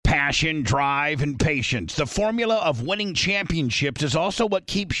Passion, drive, and patience. The formula of winning championships is also what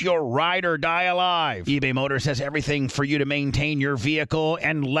keeps your ride or die alive. eBay Motors has everything for you to maintain your vehicle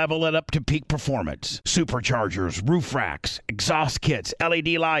and level it up to peak performance. Superchargers, roof racks, exhaust kits, LED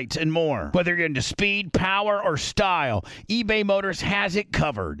lights, and more. Whether you're into speed, power, or style, eBay Motors has it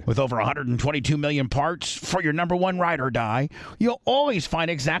covered. With over 122 million parts for your number one ride or die, you'll always find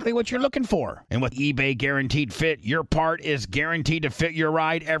exactly what you're looking for. And with eBay Guaranteed Fit, your part is guaranteed to fit your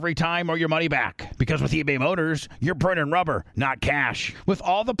ride every time or your money back. Because with eBay Motors, you're burning rubber, not cash. With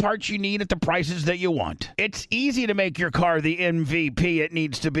all the parts you need at the prices that you want. It's easy to make your car the MVP it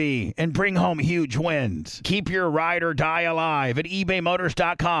needs to be and bring home huge wins. Keep your ride or die alive at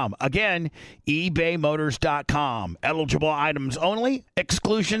ebaymotors.com. Again, ebaymotors.com. Eligible items only.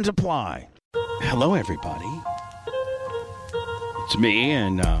 Exclusions apply. Hello, everybody. It's me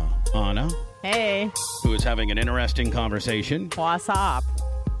and Anna. Hey. Who is having an interesting conversation. What's up?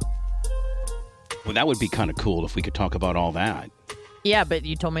 Well, that would be kind of cool if we could talk about all that. Yeah, but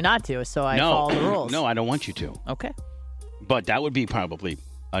you told me not to, so I follow the rules. No, I don't want you to. Okay. But that would be probably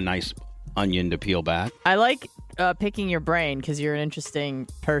a nice onion to peel back. I like picking your brain because you're an interesting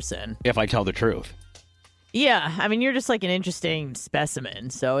person. If I tell the truth. Yeah, I mean, you're just like an interesting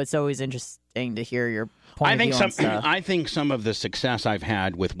specimen, so it's always interesting to hear your point of view on stuff. I think some of the success I've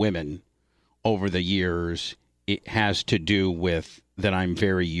had with women over the years, it has to do with that I'm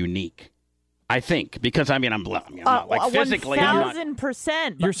very unique. I think, because I'm not like physically.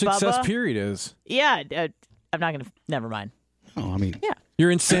 1,000%. Your success Bubba. period is. Yeah, I'm not going to. Never mind. Oh, I mean. Yeah.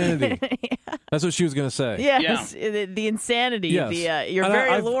 Your insanity. Yeah. That's what she was going to say. Yes, yeah. The insanity. Yes. You're and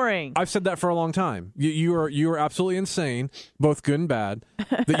very alluring. I've said that for a long time. You are absolutely insane, both good and bad.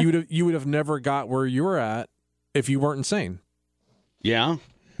 That you would have never got where you were at if you weren't insane. Yeah.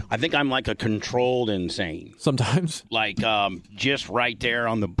 I think I'm like a controlled insane. Sometimes. Like just right there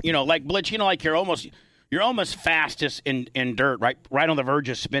on the, like Blitz, like you're almost fastest in dirt, right on the verge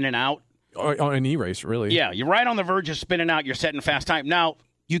of spinning out. On an e-race, really. Yeah, you're right on the verge of spinning out. You're setting fast time. Now,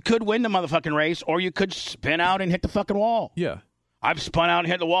 you could win the motherfucking race, or you could spin out and hit the fucking wall. Yeah. I've spun out and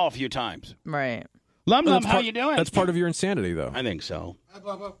hit the wall a few times. Right. Lum, how you doing? That's part of your insanity, though. I think so. Hi,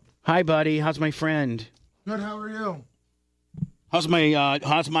 Bubba. Hi, buddy. How's my friend? Good, how are you? How's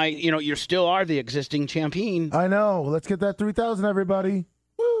my, you still are the existing champion. I know. Let's get that 3,000, everybody.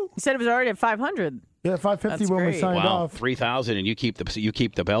 Woo! You said it was already at 500. Yeah, 550 That's when we great. signed Wow, off. 3,000, and you keep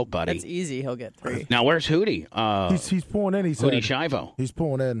the belt, buddy. That's easy. He'll get 3. Now, where's Hootie? He's pulling in, he said. Hootie Shivo. He's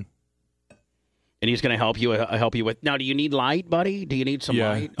pulling in. And he's going to help you with. Now, do you need light, buddy? Do you need some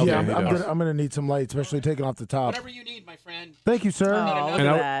light? Okay. Yeah, I'm gonna need some light, especially taking off the top. Whatever you need, my friend. Thank you, sir. Oh,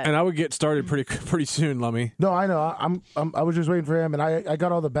 And I would get started pretty soon, Lummy. No, I know. I was just waiting for him, and I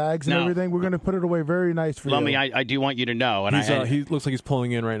got all the bags and everything. We're gonna put it away very nice for Lummy, you. I do want you to know, and he looks like he's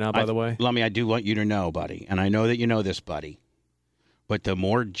pulling in right now. By the way, Lummy, I do want you to know, buddy, and I know that you know this, buddy. But the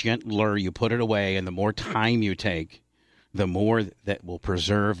more gentler you put it away, and the more time you take, the more that will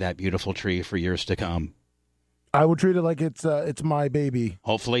preserve that beautiful tree for years to come. I will treat it like it's my baby.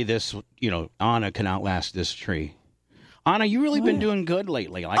 Hopefully this, Anna can outlast this tree. Anna, you really been doing good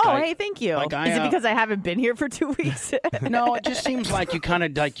lately. Hey, thank you. Is it because I haven't been here for 2 weeks? No, it just seems like you kind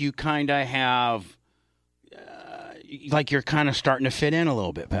of have, like you're kind of starting to fit in a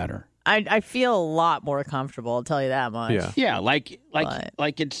little bit better. I feel a lot more comfortable. I'll tell you that much. Yeah, like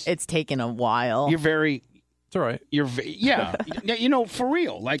it's taken a while. You're very. It's all right. For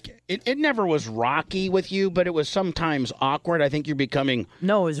real. Like, it never was rocky with you, but it was sometimes awkward. I think you're becoming...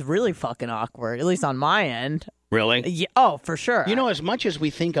 No, it was really fucking awkward, at least on my end. Really? Yeah, oh, for sure. As much as we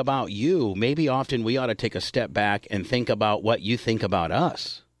think about you, maybe often we ought to take a step back and think about what you think about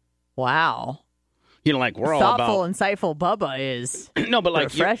us. Wow. Like, we're all about... Thoughtful, insightful Bubba is no, but like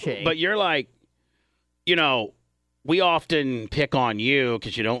refreshing. You're like, we often pick on you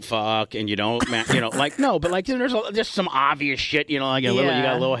because you don't fuck and you don't, there's just some obvious shit, you got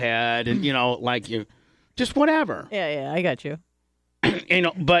a little head and, you just whatever. Yeah, I got you.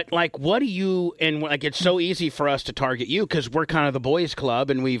 But like, what do you, and like, it's so easy for us to target you because we're kind of the boys club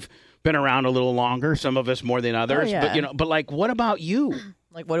and we've been around a little longer, some of us more than others. Oh, yeah. But like, what about you?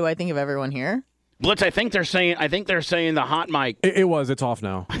 Like, what do I think of everyone here? Blitz, I think they're saying the hot mic. It's off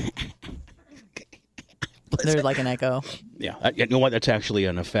now. There's like an echo. Yeah. You know what? That's actually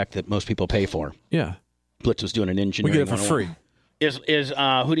an effect that most people pay for. Yeah. Blitz was doing an engineering. We get it for free. Is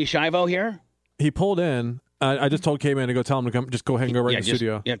Hootie Shivo here? He pulled in. I just told K-Man to go tell him to come. Just go ahead and go right in the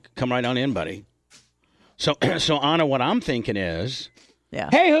studio. Yeah, come right on in, buddy. So Anna, what I'm thinking is, yeah.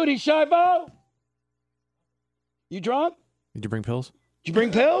 Hey, Hootie Shivo, you drunk? Did you bring pills? Did you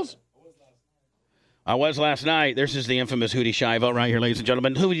bring pills? I was last night. This is the infamous Hootie Shivo right here, ladies and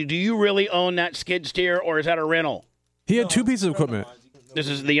gentlemen. Hootie, do you really own that skid steer, or is that a rental? He had 2 pieces of equipment. This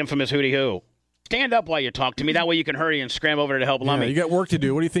is the infamous Hootie Who. Stand up while you talk to me. That way you can hurry and scram over to help Lummy. You got work to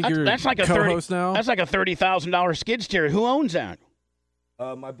do. What do you think you're that's like a co-host now? That's like a $30,000 skid steer. Who owns that?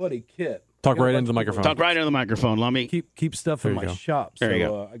 My buddy Kit. Talk right into the microphone. Talk right into the microphone, Lummy. Keep stuff in my shop,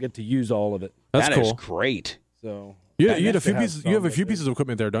 so I get to use all of it. That's that cool. is great. So You had a few pieces. You have a few pieces of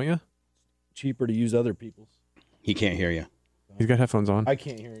equipment there, don't you? Cheaper to use other people's. He can't hear you. He's got headphones on. I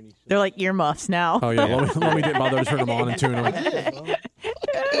can't hear any. They're like earmuffs now. Oh yeah, let me didn't bother to turn them on and tune them.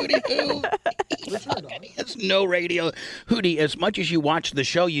 Hootie, it's no radio. Hootie, as much as you watch the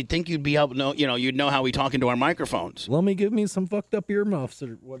show, you'd think you'd be able to know, you'd know how we talk into our microphones. Let me give me some fucked up earmuffs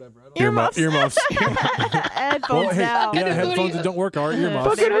or whatever. Earmuffs. Headphones now. Yeah, headphones that don't work are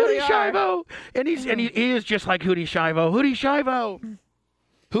earmuffs. Fucking Hootie Shivo. And he is just like Hootie Shivo. Hootie Shivo.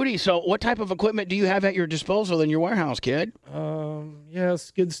 Hootie, so what type of equipment do you have at your disposal in your warehouse, kid?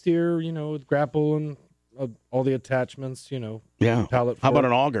 Skid steer, with grapple and all the attachments, Yeah. Pallet How about fork,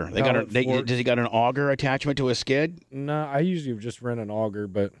 an auger? fork. Does he got an auger attachment to a skid? No, I usually just rent an auger,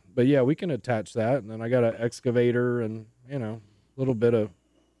 but yeah, we can attach that. And then I got an excavator and, a little bit of.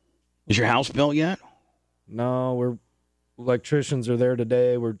 Is your house built yet? No, electricians are there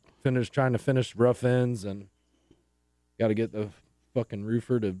today. We're trying to finish rough ends and got to get the fucking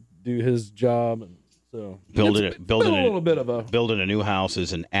roofer to do his job, and so building a new house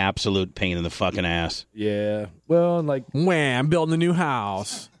is an absolute pain in the fucking ass. Yeah, well, and I'm building a new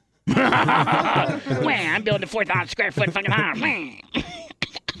house. I'm building a 4,000 square foot fucking house.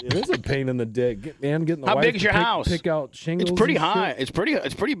 It is a pain in the dick, man. Getting the How wife big is your to house? Pick out shingles. It's pretty high. It's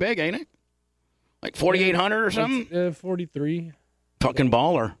pretty big, ain't it? Like 4,800 or something. 43. Fucking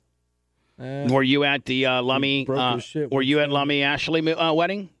baller. Were you at the Lummy? Were you at Lummy Ashley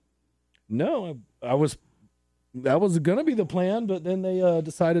wedding? No, I was. That was going to be the plan, but then they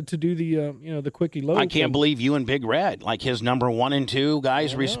decided to do the quickie load. I can't believe you and Big Red, like his number 1 and 2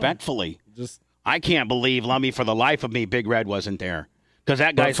 guys, respectfully. I can't believe Lummy for the life of me. Big Red wasn't there because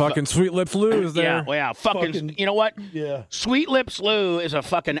that guy's fucking Sweet Lips Lou is there. Yeah, fucking. You know what? Yeah, Sweet Lips Lou is a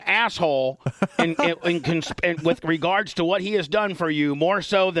fucking asshole, in with regards to what he has done for you, more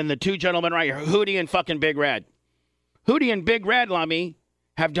so than the 2 gentlemen right here, Hootie and fucking Big Red. Hootie and Big Red, Lummy,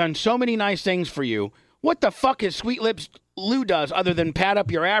 have done so many nice things for you. What the fuck is Sweet Lips Lou does other than pad up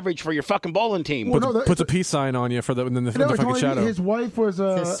your average for your fucking bowling team? Puts a peace sign on you for the fucking shadow. His wife was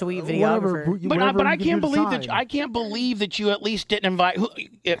a sweet videographer. But I can't believe that. I can't believe that you at least didn't invite.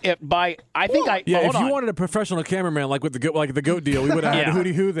 If you wanted a professional cameraman like with the goat deal, we would have had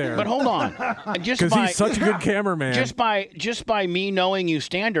Hootie Who there. But hold on, because he's such a good cameraman. Just by me knowing you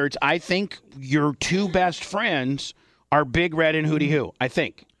standards, I think your 2 best friends are Big Red and Hootie Who. I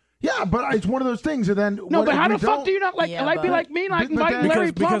think. Yeah, but it's one of those things, and then no. But how the fuck do you not like? Yeah, like be like me, like invite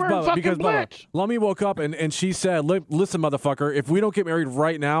Larry Plummer and fucking Blitz. Lummy woke up and she said, "Listen, motherfucker, if we don't get married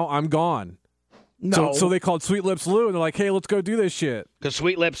right now, I'm gone." No. So they called Sweet Lips Lou, and they're like, "Hey, let's go do this shit." Because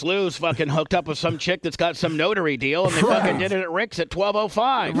Sweet Lips Lou's fucking hooked up with some chick that's got some notary deal, and they fucking did it at Rick's at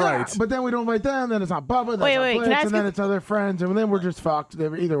 12:05. Yeah, right. But then we don't invite them. Then it's not Bubba. Wait, Blitz, and then it's other friends, and then we're just fucked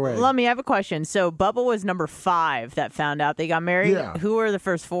either way. Lummy, I have a question. So Bubba was number 5 that found out they got married. Yeah. Who were the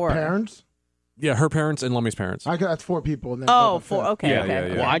first 4? Parents. Yeah, her parents and Lummy's parents. That's 4 people. And then 4. Okay.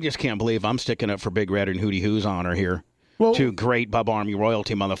 Yeah. Well, I just can't believe I'm sticking up for Big Red and Hootie Who's honor here. Well, 2 great Bubba Army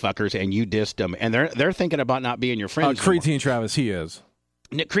royalty motherfuckers, and you dissed them, and they're thinking about not being your friends. Creatine Travis, he is.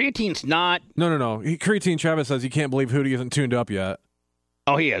 Creatine's not. No. Creatine Travis says he can't believe Hootie isn't tuned up yet.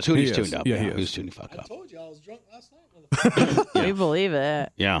 Oh, he is. Hootie's tuned up. Yeah, he is. Who's tuned the fuck up? I told you I was drunk last night. Yeah. We believe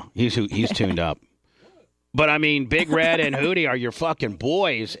it. Yeah, he's tuned up. But, I mean, Big Red and Hootie are your fucking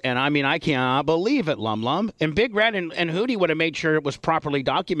boys. And, I mean, I cannot believe it, Lum. And Big Red and Hootie would have made sure it was properly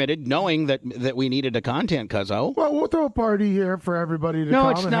documented, knowing that we needed a content, cuzzo. Well, we'll throw a party here for everybody to come No,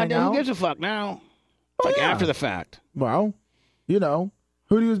 it's and not. hang out. Who gives a fuck now? It's after the fact. Well, Hootie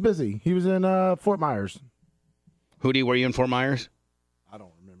was busy. He was in Fort Myers. Hootie, were you in Fort Myers? I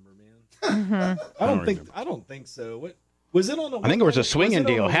don't remember, man. I don't think so. What? Was it on? I think there was a swinging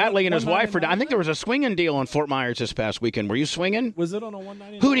deal. Hatley and his wife were. I think there was a swinging deal in Fort Myers this past weekend. Were you swinging? Was it on a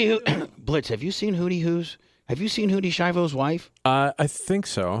 199? Hootie Blitz. Have you seen Hootie Who's? Have you seen Hootie Shivo's wife? I think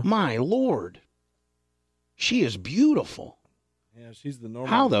so. My Lord, she is beautiful. Yeah, she's the normal.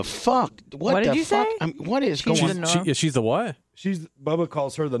 How the fuck? What did you say? What is going on? She's the what? Bubba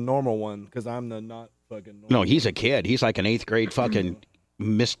calls her the normal one because I'm the not fucking normal. No, he's a kid. He's like an 8th grade fucking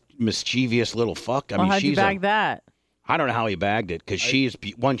mischievous little fuck. I mean, how'd she's you bag that? I don't know how he bagged it because she's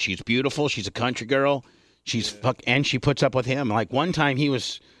beautiful. She's a country girl. And she puts up with him. Like one time he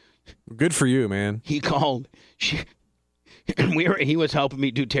was, Good for you, man. He called. He was helping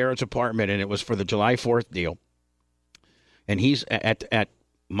me do Tara's apartment, and it was for the July 4th deal. And he's at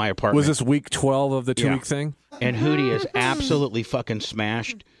my apartment. Was this week 12 of the 2-week thing? And Hootie is absolutely fucking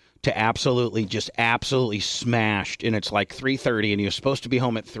smashed to absolutely smashed. And it's like 3:30, and he was supposed to be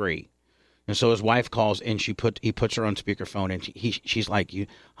home at 3. And so his wife calls, and he puts her on speakerphone, and she's like,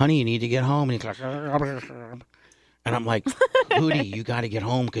 honey, you need to get home. And he's like, and I'm like, Hootie, you got to get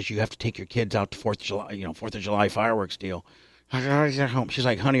home because you have to take your kids out to 4th of July, 4th of July fireworks deal. I gotta get home. She's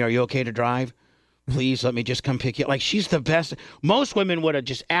like, honey, are you okay to drive? Please let me just come pick you up. Like, she's the best. Most women would have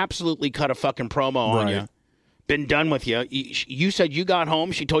just absolutely cut a fucking promo on you. Been done with you. You said you got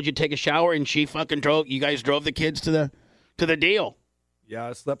home. She told you to take a shower, and she fucking drove. You guys drove the kids to the deal. Yeah,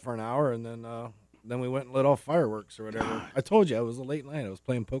 I slept for an hour, and then we went and lit off fireworks or whatever. I told you, it was a late night. I was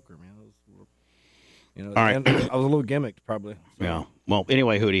playing poker, man. All right. And I was a little gimmicked, probably. So. Yeah. Well,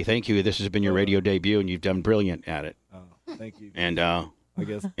 anyway, Hootie, thank you. This has been your radio debut, and you've done brilliant at it. Thank you. And I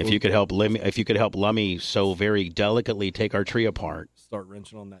guess if you could help Lummy so very delicately take our tree apart. Start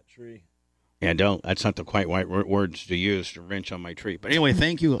wrenching on that tree. Yeah, don't. That's not the quite right words to use to wrench on my tree. But anyway,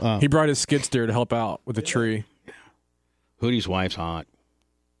 thank you. He brought his skid steer to help out with the tree. Hootie's wife's hot.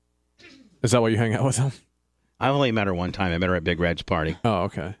 Is that why you hang out with him? I only met her one time. I met her at Big Red's party. Oh,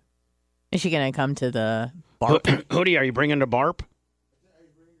 okay. Is she going to come to the BARP? Hootie, are you bringing the BARP?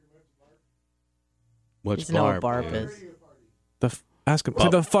 What's Doesn't know what BARP? BARP is. Ask him to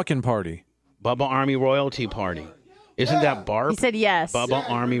the fucking party. Bubba Army Royalty Party. Isn't that BARP? He said yes. Bubba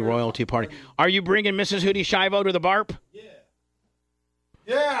Army Royalty Party. Are you bringing Mrs. Hootie Shivo to the BARP?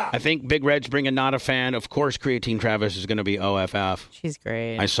 Yeah. I think Big Red's bringing Not a Fan. Of course, Creatine Travis is going to be OFF. She's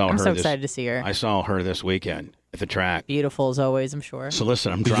great. I'm so excited to see her. I saw her this weekend at the track. Beautiful as always, I'm sure. So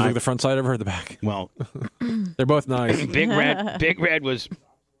listen, I'm Did you driving. look at the front side of her or the back? Well, they're both nice. Big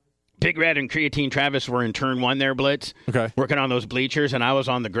Red and Creatine Travis were in turn 1 there, Blitz. Okay. Working on those bleachers, and I was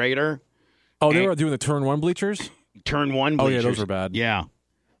on the grader. Oh, they were doing the turn 1 bleachers? Turn 1 bleachers. Oh, yeah, those were bad. Yeah.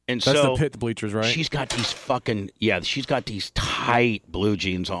 And that's so the pit bleachers, right? She's got these she's got these tight blue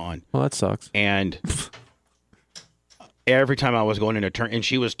jeans on. Well, that sucks. And every time I was going in a turn, and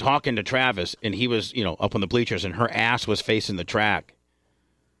she was talking to Travis, and he was, up on the bleachers, and her ass was facing the track.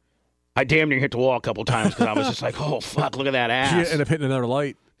 I damn near hit the wall a couple times because I was just like, oh, fuck, look at that ass. She ended up hitting another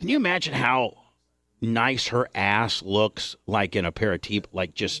light. Can you imagine how nice her ass looks like in a pair of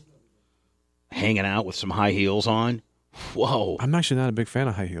like just hanging out with some high heels on? Whoa. I'm actually not a big fan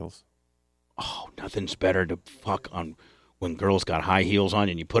of high heels. Oh, nothing's better to fuck on when girls got high heels on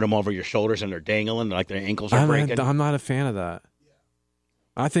and you put them over your shoulders and they're dangling like their ankles are breaking. I'm not a fan of that.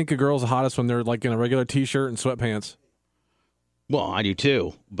 I think a girl's the hottest when they're like in a regular T-shirt and sweatpants. Well, I do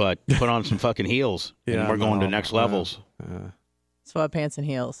too, but put on some fucking heels and we're going to next levels. Sweatpants and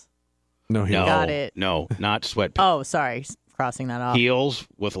heels. No heels. Got it. No, not sweatpants. Oh, sorry. Crossing that off. Heels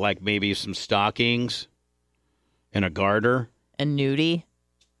with like maybe some stockings and a garter. And nudie.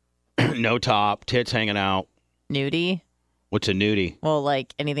 No top, tits hanging out. Nudie? What's a nudie? Well,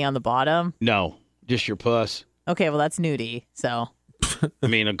 like anything on the bottom? No, just your puss. Okay, well, that's nudie, so. I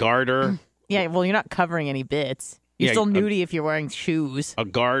mean, a garter. Yeah, well, you're not covering any bits. You're still nudie if you're wearing shoes. A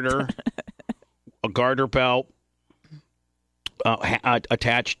garter. A garter belt.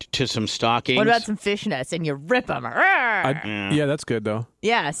 Attached to some stockings. What about some fishnets and you rip them? Yeah, that's good, though.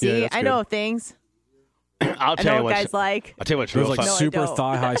 Yeah, see, I know things. I'll tell you what guys like. I'll tell you what's Those real like fun. super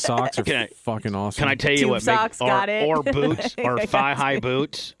thigh-high socks are fucking awesome. Can I tell you Tube what? socks, got it. Or boots, or thigh-high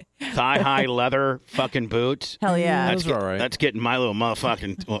boots, thigh-high leather fucking boots. Hell yeah. Those are all right. That's getting my little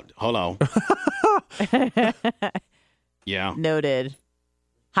motherfucking. Hold on. Yeah. Noted.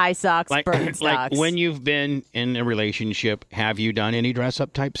 High socks, bird stocks. Like when you've been in a relationship, have you done any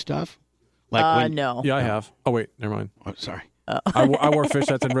dress-up type stuff? Like no. Yeah, I have. Oh, wait, never mind. Oh, sorry. I wore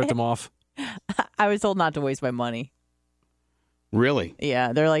fishnets and ripped them off. I was told not to waste my money. Really?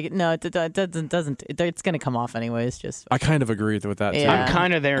 Yeah, they're like, no, it doesn't. It's going to come off anyways. Just. I kind of agree with that, too. Yeah. I'm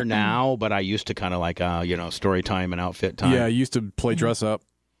kind of there now, but I used to kind of like, story time and outfit time. Yeah, I used to play dress up.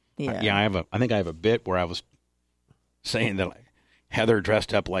 Yeah. I think I have a bit where I was saying that Heather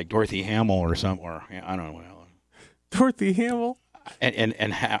dressed up like Dorothy Hamill or something, or I don't know. Dorothy Hamill?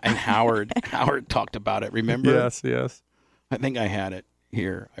 And Howard talked about it, remember? Yes. I think I had it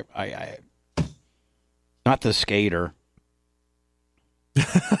here. I not the skater.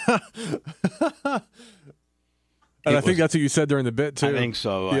 And I think that's what you said during the bit, too. I think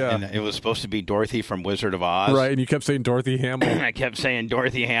so. Yeah. And it was supposed to be Dorothy from Wizard of Oz. Right, and you kept saying Dorothy Hamill. I kept saying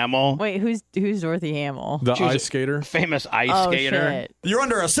Dorothy Hamill. Wait, who's Dorothy Hamill? The She was ice skater. Famous ice skater. Shit. You're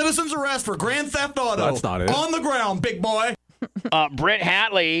under a citizen's arrest for grand theft auto. That's not it. On the ground, big boy. Britt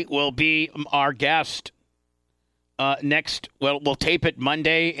Hatley will be our guest next. Well, we'll tape it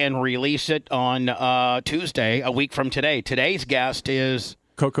Monday and release it on Tuesday, a week from today. Today's guest is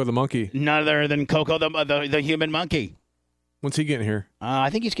Coco the monkey. none other than Coco the human monkey. When's he getting here? I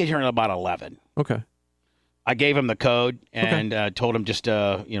think he's getting here at about 11. Okay. I gave him the code and told him just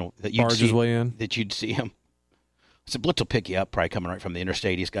that Barge his way in. that you'd see him. I said Blitz will pick you up, probably coming right from the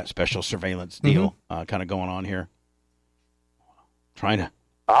interstate. He's got special surveillance deal kind of going on here. Trying to.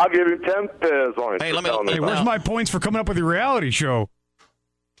 I'll give you 10 pairs on it. Hey, where's my points for coming up with your reality show?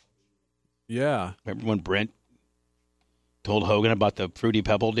 Yeah. Remember when Brent told Hogan about the Fruity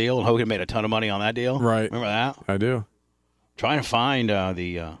Pebble deal, and Hogan made a ton of money on that deal? Right. Remember that? I do. Trying to find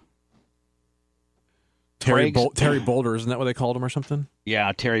the Terry Boulder, isn't that what they called him or something?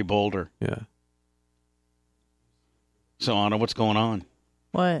 Yeah, Terry Boulder. Yeah. So Anna, what's going on?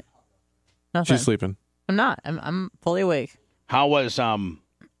 What? Nothing. She's sleeping. I'm not. I'm fully awake. How was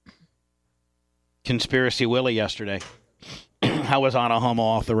Conspiracy Willie yesterday? How was Anna Homo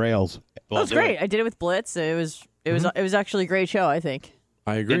off the rails? It was great. I did it with Blitz. It was actually a great show, I think.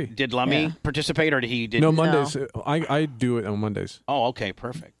 I agree. Did Lummy participate, or did he? No, Mondays. No. I do it on Mondays. Oh, okay,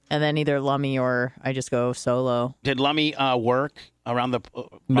 perfect. And then either Lummy or I just go solo. Did Lummy work around the?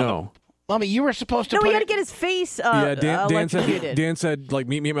 No. Lummy, you were supposed to. No, he had to get his face. Dan said, like,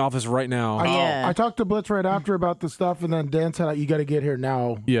 meet me in my office right now. I talked to Blitz right after about the stuff, and then Dan said, you got to get here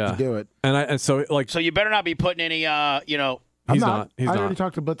now to do it. So you better not be putting any, He's I not. already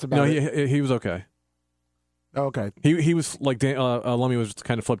talked to Blitz about it. No, he was okay. Okay. He was like Lummy was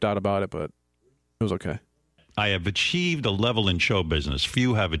kind of flipped out about it, but it was okay. I have achieved a level in show business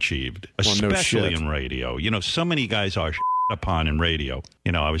few have achieved, especially in radio. So many guys are upon in radio.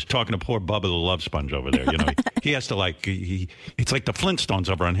 I was talking to poor Bubba the Love Sponge over there. He has to it's like the Flintstones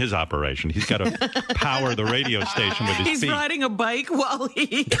over on his operation. He's got to power the radio station with his feet. He's riding a bike while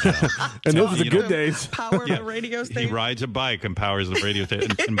he and those are the good days. Power the radio station. He rides a bike and powers the radio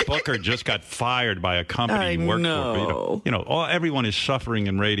station. And Booker just got fired by a company he worked for. Everyone is suffering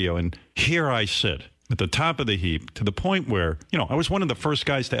in radio, and here I sit at the top of the heap to the point where, I was one of the first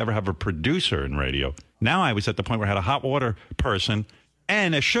guys to ever have a producer in radio. Now I was at the point where I had a hot water person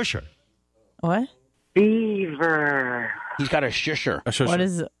and a shusher. What? Beaver. He's got a shusher. What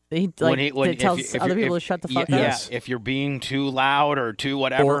is he that tells other people to shut the fuck up? Yeah, if you're being too loud or too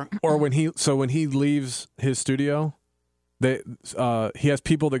whatever. Or when he leaves his studio, he has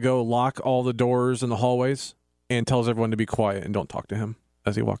people that go lock all the doors in the hallways and tells everyone to be quiet and don't talk to him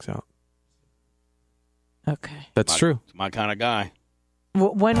as he walks out. Okay. That's true. It's my kind of guy.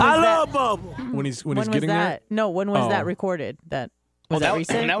 When was that? When he's was getting that? there? No, when was that recorded? That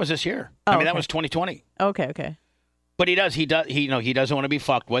recent? That was this year. That was 2020. Okay. But he doesn't want to be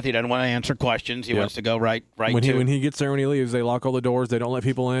fucked with. He doesn't want to answer questions. He wants to go right when he gets there, when he leaves, they lock all the doors. They don't let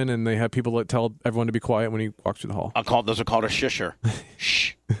people in, and they have people that tell everyone to be quiet when he walks through the hall. Those are called a shusher.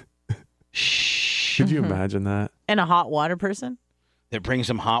 Shh. Shh. Could you imagine that? And a hot water person? That brings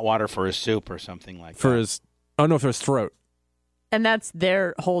him hot water for his soup or something like that. For his throat. And that's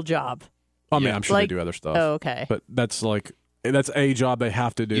their whole job. I mean, I'm sure they do other stuff. Oh, okay. But that's a job they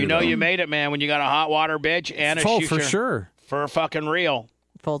have to do. You made it, man, when you got a hot water bitch and a shusher. For sure. For fucking real.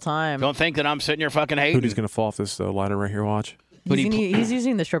 Full time. Don't think that I'm sitting here fucking hating. Hootie's going to fall off this ladder right here, watch. He's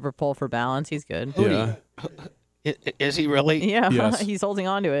using the stripper pole for balance. He's good. Yeah. Is he really? Yeah. Yes. He's holding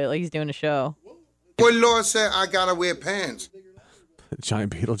on to it like he's doing a show. What Lord said, I got to wear pants.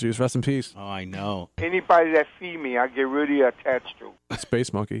 Giant Beetlejuice, rest in peace. Oh, I know. Anybody that see me, I get really attached to.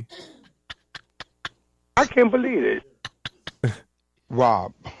 Space Monkey. I can't believe it.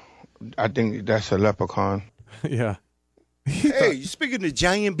 Rob, I think that's a leprechaun. Yeah. Hey, you're speaking of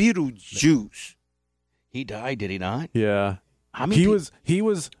Giant Beetlejuice. He died, did he not? Yeah. He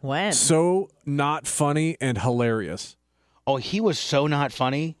was when? So not funny and hilarious. Oh, he was so not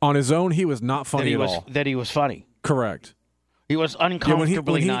funny? On his own, he was not funny at all. That he was funny. Correct. He was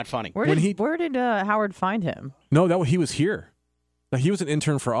uncomfortably not funny. Where did Howard find him? No, he was here. He was an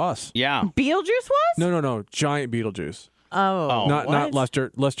intern for us. Yeah. Beetlejuice was? No. Giant Beetlejuice. Oh. Not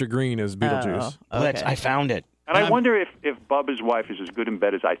Lester Green as Beetlejuice. Oh, okay. I found it. And I wonder if Bubba's wife is as good in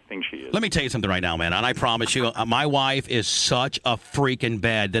bed as I think she is. Let me tell you something right now, man. And I promise you, my wife is such a freaking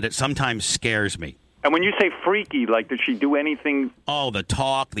bed that it sometimes scares me. And when you say freaky, like, did she do anything? Oh, the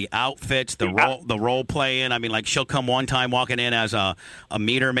talk, the outfits, the role playing. I mean, like, she'll come one time walking in as a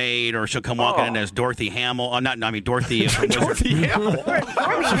meter maid, or she'll come walking in as Dorothy Hamill. Dorothy. Dorothy Hamill.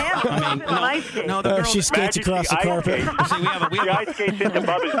 No, the girl. She skates across the carpet. See, we have ice skates into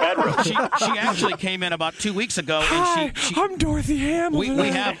Bubba's bedroom. She actually came in about 2 weeks ago, and I'm Dorothy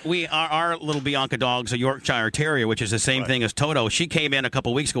Hamill. Our little Bianca dog's a Yorkshire Terrier, which is the same thing as Toto. She came in a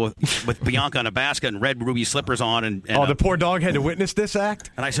couple weeks ago with Bianca in a basket and red ruby slippers on, and the poor dog had to witness this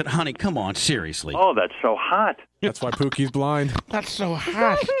act. And I said, "Honey, come on, seriously." Oh, that's so hot. That's why Pookie's blind. That's so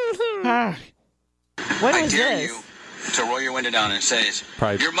hot. What is I dare this? you to roll your window down and says,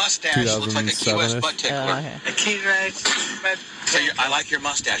 Probably your mustache looks like a Key West 2007-ish. butt tickler. Okay. A Key West butt tickler. I like your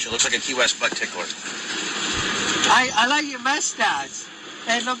mustache. It looks like a Key West butt tickler. I like your mustache.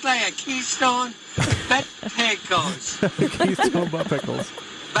 It looks like a Keystone butt pickles. Keystone butt pickles.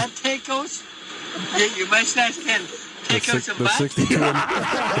 Butt tickles? Your mustache can tickle some butt? 62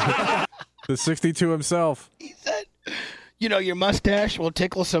 the 62 himself. He said, your mustache will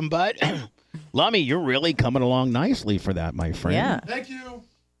tickle some butt. Lummy, you're really coming along nicely for that, my friend. Yeah. Thank you.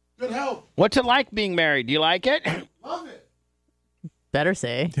 Good help. What's it like being married? Do you like it? Love it. Better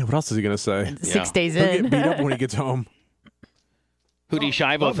say. Yeah, what else is he going to say? 6 days He'll in. get beat up when he gets home. Hootie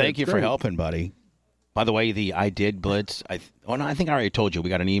Shivo, thank you for Great. helping, buddy. By the way, the I Did Blitz, I think I already told you, we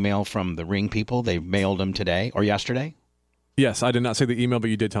got an email from the Ring people. They mailed them today or yesterday. Yes, I did not say the email, but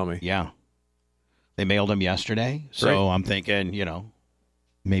you did tell me. Yeah. They mailed them yesterday. So Great. I'm thinking,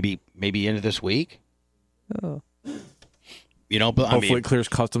 maybe into this week. Oh. But Hopefully it clears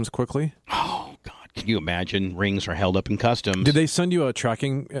customs quickly. Oh, God. Can you imagine rings are held up in customs? Did they send you a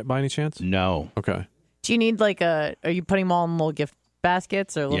tracking by any chance? No. Okay. Do you need are you putting them all in little gift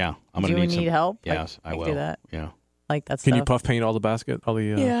baskets or? Yeah, I'm do gonna you need need some help? Yes, I will. Do that. Yeah. Like that's. Can you puff paint all the bags?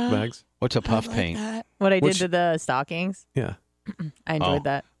 What's a puff paint? What I did to the stockings. Yeah. I enjoyed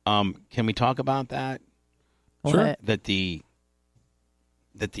that. Can we talk about that? Sure. That the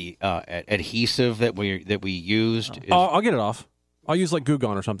adhesive that we used. I'll get it off. I'll use like Goo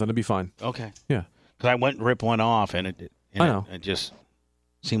Gone or something. It'll be fine. Okay. Yeah. Because I went and ripped one off, and it just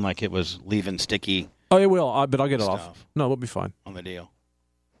seemed like it was leaving sticky. Oh, it will. But I'll get it stuff off. No, we'll be fine on the deal.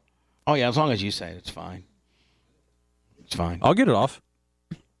 Oh yeah, as long as you say it, it's fine. It's fine. I'll get it off.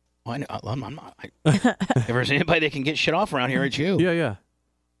 Well, I'm not. If there's anybody that can get shit off around here, it's you. Yeah.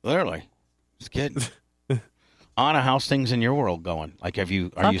 Literally. It's good. Anna, how's things in your world going? Like,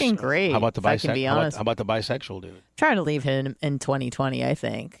 fucking great? How about the bisexual? How about the bisexual dude? Trying to leave him in 2020. I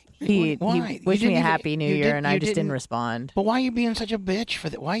think he Why? wished me a happy New Year, and I just didn't respond. But why are you being such a bitch for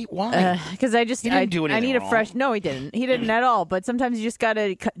that? Why? Because I didn't do anything I need a wrong. fresh. No, he didn't. He didn't at all. But sometimes you just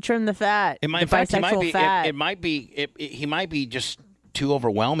gotta trim the fat. He might be just too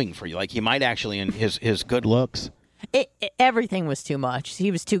overwhelming for you. Like he might actually, in his good looks. Everything was too much.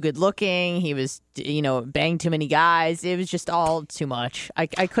 He was too good looking. He was, banged too many guys. It was just all too much. I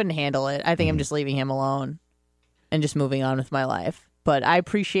couldn't handle it. I think I'm just leaving him alone and just moving on with my life. But I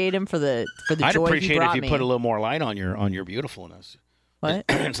appreciate him for the I'd joy appreciate he brought if you me. put a little more light on your beautifulness. What?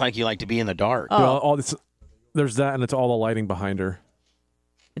 It's like you like to be in the dark. Oh. Well, all this, there's that, and it's all the lighting behind her.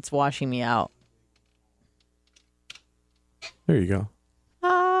 It's washing me out. There you go.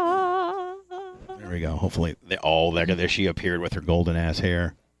 There we go. Hopefully, there she appeared with her golden ass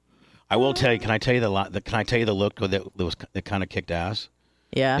hair. I will tell you. Can I tell you the look that kind of kicked ass?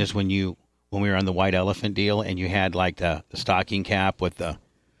 Yeah. Is when we were on the white elephant deal and you had like the stocking cap with the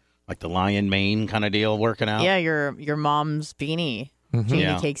lion mane kind of deal working out. Yeah, your mom's beanie,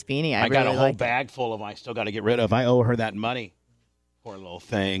 Jamie Cake's beanie. I got really a whole liked bag full of them. I still got to get rid of. I owe her that money. Poor little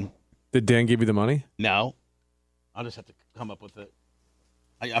thing. Did Dan give you the money? No. I'll just have to come up with it.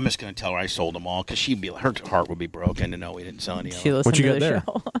 I'm just going to tell her I sold them all because her heart would be broken to know we didn't sell any of them. She listened to the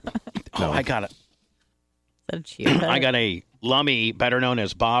show. I got it. Is that a chia pet? I got a Lummy, better known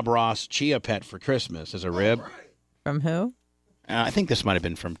as Bob Ross Chia Pet for Christmas as a rib. From who? I think this might have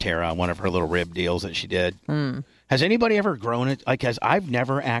been from Tara, one of her little rib deals that she did. Mm. Has anybody ever grown it? I've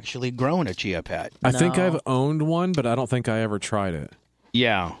never actually grown a Chia Pet. I think I've owned one, but I don't think I ever tried it.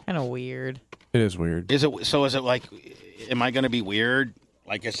 Yeah. Kind of weird. It is weird. Is it like, am I going to be weird?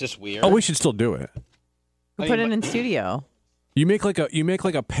 Like, it's just weird? Oh, we should still do it. We put it in studio. You make like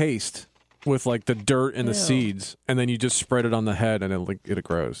a paste with like the dirt and the seeds, and then you just spread it on the head, and it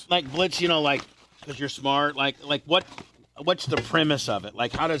grows. Like Blitz, because you're smart. Like what's the premise of it?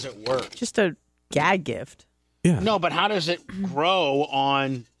 Like, how does it work? Just a gag gift. Yeah. No, but how does it grow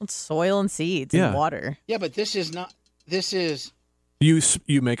on soil and seeds and water? Yeah, but this is not. This is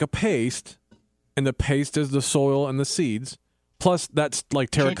you make a paste, and the paste is the soil and the seeds. Plus, that's like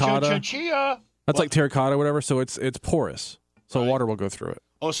terracotta. Chia. That's like terracotta or whatever, so it's porous. So water will go through it.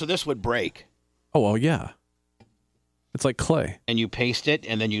 Oh, so this would break. Oh, well, yeah. It's like clay. And you paste it,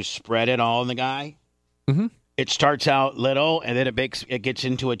 and then you spread it all on the guy? Mm-hmm. It starts out little, and then it gets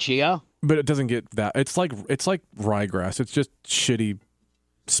into a chia? But it doesn't get that. It's like ryegrass. It's just shitty,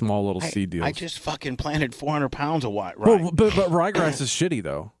 small little seed deals. I just fucking planted 400 pounds of rye. Well, but ryegrass is shitty,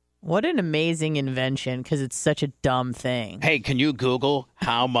 though. What an amazing invention, because it's such a dumb thing. Hey, can you Google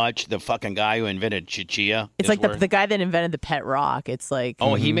how much the fucking guy who invented chia It's is like worth? the guy that invented the pet rock. It's like,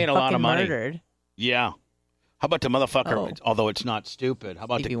 Oh, he made a lot of fucking money. Murdered. Yeah. How about the motherfucker, although it's not stupid? How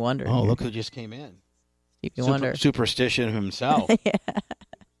about Stevie Wonder. Oh, look who just came in. Stevie Wonder. Superstition himself. Yeah.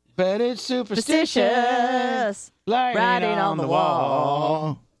 But it's superstitious. Writing on the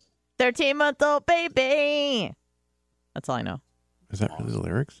wall. 13-month-old baby. That's all I know. Is that really the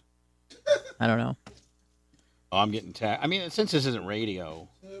lyrics? I don't know. Oh, I'm getting tagged. I mean, since this isn't radio.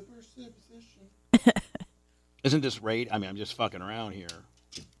 Isn't this radio? I mean, I'm just fucking around here.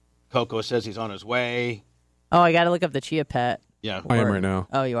 Coco says he's on his way. Oh, I got to look up the chia pet. Yeah. I am right now.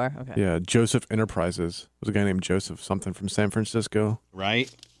 Oh, you are? Okay. Yeah, Joseph Enterprises. There's a guy named Joseph something from San Francisco.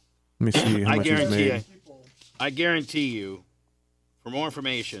 Right? Let me see how much he's made. I guarantee you, for more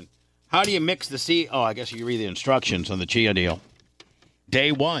information, how do you mix the seed? Oh, I guess you read the instructions on the chia deal.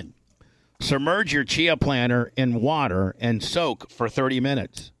 Day 1. Submerge your chia planter in water and soak for 30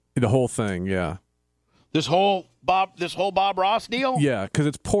 minutes. The whole thing, yeah. This whole Bob Ross deal? Yeah, because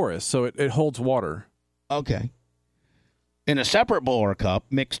it's porous, so it holds water. Okay. In a separate bowl or cup,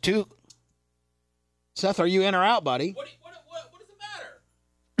 mix 2. Seth, are you in or out, buddy? What does it matter?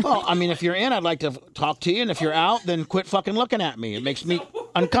 Well, I mean, if you're in, I'd like to talk to you, and if you're out, then quit fucking looking at me. It makes me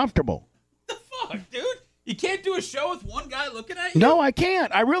uncomfortable. Fuck, dude. You can't do a show with one guy looking at you? No, I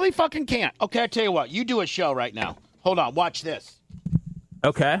can't. I really fucking can't. Okay, I tell you what. You do a show right now. Hold on. Watch this.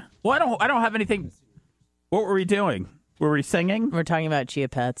 Okay. Well, I don't have anything. What were we doing? Were we singing? We're talking about chia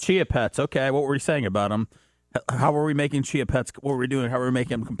pets. Chia pets. Okay. What were we saying about them? How were we making chia pets? What were we doing? How were we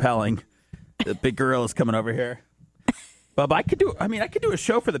making them compelling? The big gorilla's coming over here. Bub, I could do a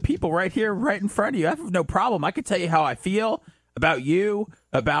show for the people right here, right in front of you. I have no problem. I could tell you how I feel about you,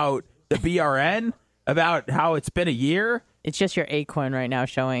 about the BRN, about how it's been a year. It's just your acorn right now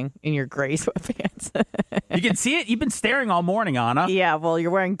showing in your gray sweatpants. You can see it. You've been staring all morning, Anna. Yeah, well,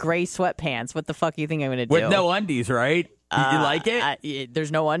 you're wearing gray sweatpants. What the fuck do you think I'm going to do? With no undies, right? You like it?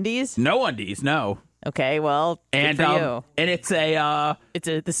 There's no undies? No undies, no. Okay, well, good for you. And it's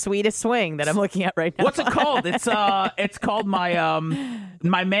the sweetest swing that I'm looking at right now. What's it called? It's called my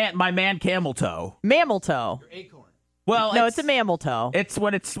man camel toe. Mammal toe. Your acorn. Well, no, it's a mammal toe. It's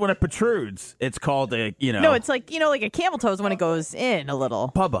when it protrudes. It's called a No, it's like like a camel toe is when it goes in a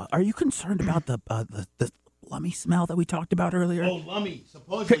little. Bubba, are you concerned about the lummy smell that we talked about earlier? Oh, lummy.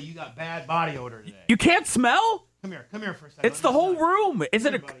 Supposedly you got bad body odor today. You can't smell? Come here for a second. It's the whole room. Is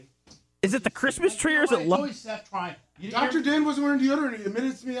it the Christmas tree or is it lummy? Dr. Dan wasn't wearing deodorant. He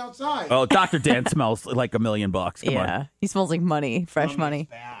admitted to me outside. Oh, Dr. Dan smells like $1 million. Come on. He smells like money, fresh money.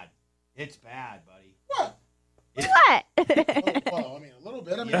 It's bad, buddy. What? What? Well, I mean, a little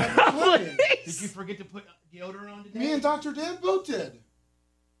bit. I mean, did you forget to put deodorant on today? Me and Dr. Dan both did.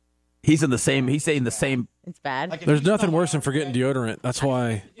 He's saying the same. It's bad. There's nothing worse than forgetting deodorant. That's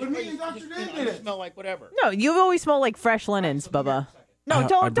why. But me and Dr. Dan did it. Smell like whatever. No, you always smell like fresh linens, Bubba. No,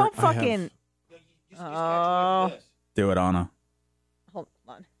 don't fucking. Oh. Do it, Anna. Hold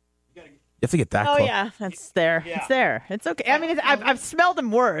on. You have to get that Oh close. yeah, that's there. Yeah. It's there. It's okay. I mean, I've smelled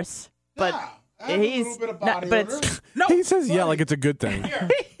him worse, but he's not. But it's no. He says like it's a good thing.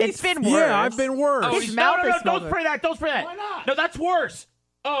 It's been worse. Yeah, I've been worse. Oh, no, don't spray that. Don't spray that. Why not? No, that's worse.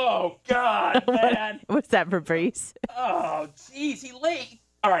 Oh God, man. What's that, Fabrice? Oh, jeez, he late.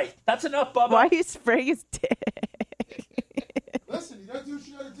 All right, that's enough, Bubba. Why are you spraying his dick? Listen, you gotta do what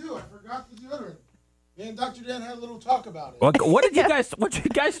you gotta do. I forgot the deodorant. Me and Dr. Dan had a little talk about it. What did you guys? What you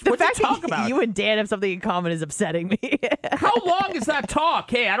talk about? You and Dan have something in common is upsetting me. How long is that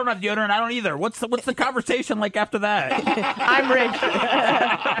talk? Hey, I don't have deodorant. I don't either. What's the conversation like after that? I'm rich.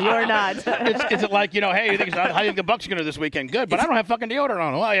 You're not. Is it like hey, how do you think the Bucks are gonna do this weekend? Good, but I don't have fucking deodorant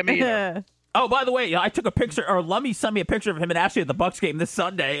on. Well, I mean. Oh, by the way, I took a picture, or Lummy sent me a picture of him and Ashley at the Bucks game this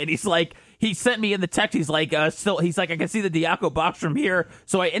Sunday, and he sent me in the text. He's like, I can see the Diaco box from here,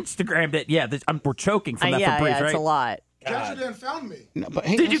 so I Instagrammed it. Yeah, we're choking from that Febreze, right? It's a lot. Dr. Dan found me. No, but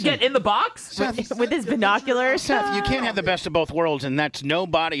hey, Did you get in the box? With his binoculars? Seth, you can't have the best of both worlds, and that's no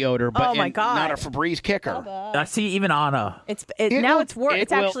body odor, but my God. not a Febreze kicker. I see, even Anna. Now it's worse.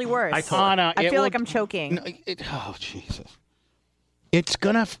 It's actually worse. Anna, I feel like I'm choking. Oh, Jesus. It's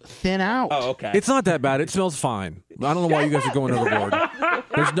gonna thin out. Oh, okay. It's not that bad. It smells fine. I don't know why you guys are going overboard.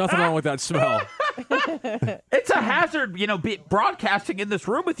 There's nothing wrong with that smell. It's a hazard, broadcasting in this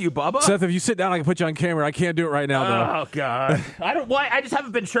room with you, Bubba. Seth, if you sit down, I can put you on camera. I can't do it right now, though. Oh God, I don't. Why? I just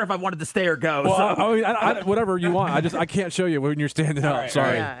haven't been sure if I wanted to stay or go. Well, so. I mean, whatever you want. I can't show you when you're standing up.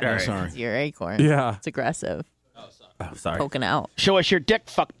 Sorry. Sorry. It's your acorn. Yeah. It's aggressive. Oh, sorry. Poking out. Show us your dick,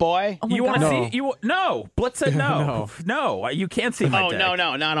 fuck boy. Oh my You want to God. see? No. Blitz said no. No, you can't see my dick. No,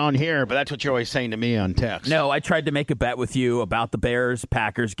 not on here. But that's what you're always saying to me on text. No, I tried to make a bet with you about the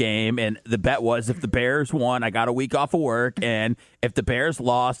Bears-Packers game, and the bet was if the Bears won, I got a week off of work, and if the Bears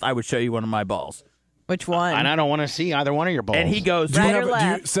lost, I would show you one of my balls. Which one? And I don't want to see either one of your balls. And he goes,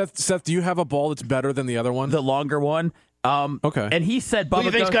 Seth, do you have a ball that's better than the other one? The longer one. Okay. And he said, Bubba Who do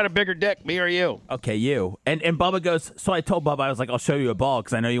you think's goes, got a bigger dick, me or you? Okay, you. And Bubba goes, so I told Bubba, I was like, I'll show you a ball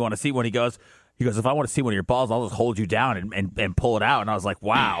because I know you want to see one. He goes, if I want to see one of your balls, I'll just hold you down and pull it out. And I was like,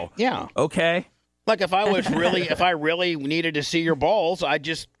 wow. Yeah. Okay. Like if I really needed to see your balls, I'd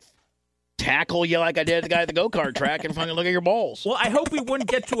just tackle you like I did the guy at the go-kart track and fucking look at your balls. Well, I hope we wouldn't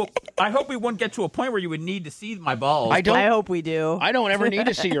get to a point where you would need to see my balls. I hope we do. I don't ever need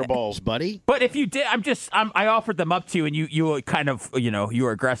to see your balls, buddy. But if you did, I offered them up to you, and you were kind of, you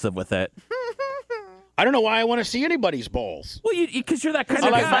were aggressive with it. I don't know why I want to see anybody's balls. Well, because you're that kind I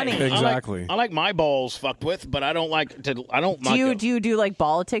of like guy. Exactly. I like my balls fucked with, but I don't like to. I don't. Do you do like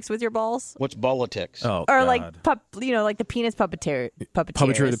politics with your balls? What's politics? Oh, or like like the penis puppeteer.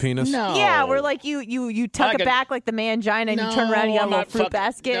 Puppetry of the penis? No. Yeah, where like you tuck it back like the mangina and you turn around and you got a little fruit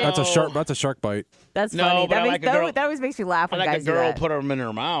basket. That's a shark bite. That's No, funny. but I like a girl- That always makes me laugh I when like a guys do girl that. put them in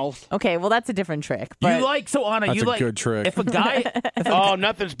her mouth. Okay, well that's a different trick. But You like Anna? That's you a like good trick. If a guy, Oh,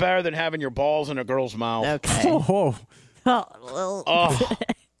 nothing's better than having your balls in a girl's mouth. Okay. Oh, Oh,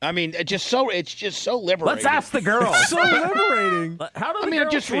 I mean, it's just so liberating. let's ask the girl. so liberating. How do the I mean,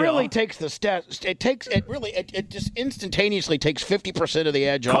 girls it just feel? really takes the stats. It just instantaneously takes 50% of the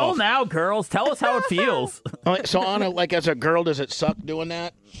edge Call off. now, girls. Tell us how it feels. So, Anna, like as a girl, does it suck doing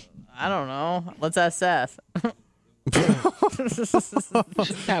that? I don't know. Let's ask Seth.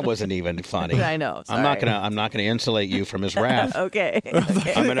 That wasn't even funny. I know. I'm not gonna insulate you from his wrath. Okay.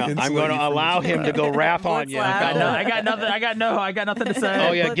 I'm gonna allow him to go wrath on you. I got nothing to say.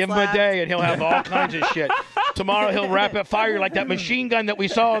 Oh yeah, give him a day and he'll have all kinds of shit. Tomorrow he'll rapid fire like that machine gun that we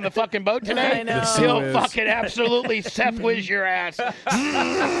saw on the fucking boat today. I know. He'll fucking absolutely Seth whiz your ass.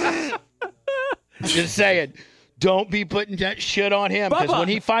 Just saying. Don't be putting that shit on him because Bubba. when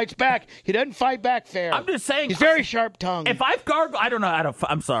he fights back, he doesn't fight back fair. I'm just saying. He's very sharp-tongued. If I've gargled, I don't know.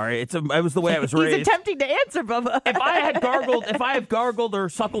 I'm sorry. It was the way I was raised. He's attempting to answer, Bubba. If I have gargled or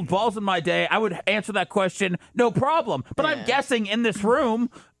suckled balls in my day, I would answer that question, no problem. But I'm guessing in this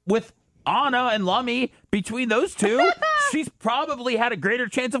room with Anna and Lummy, between those two, she's probably had a greater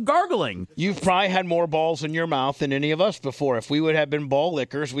chance of gargling. You've probably had more balls in your mouth than any of us before. If we would have been ball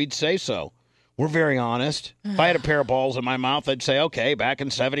lickers, we'd say so. We're very honest. If I had a pair of balls in my mouth, I'd say, okay, back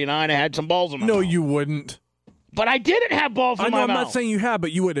in 79, I had some balls in my mouth. No, you wouldn't. But I didn't have balls in my mouth. I'm not saying you have,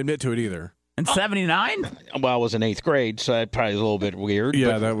 but you wouldn't admit to it either. In 79? Well, I was in 8th grade, so that probably is a little bit weird.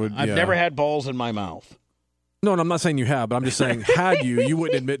 Yeah, but that would. I've never had balls in my mouth. No, I'm not saying you have, but I'm just saying, had you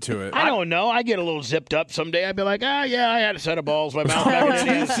wouldn't admit to it. I don't know. I get a little zipped up someday. I'd be like, yeah, I had a set of balls in my mouth back in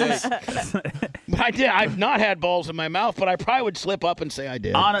Indiana State. But I did. I've not had balls in my mouth, but I probably would slip up and say I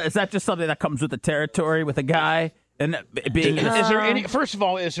did. Anna, is that just something that comes with the territory with a guy? And being is there any? First of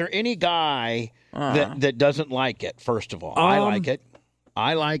all, is there any guy that doesn't like it? First of all, I like it.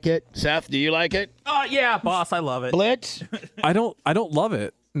 I like it. Seth, do you like it? Yeah, boss, I love it. Blitz? I don't love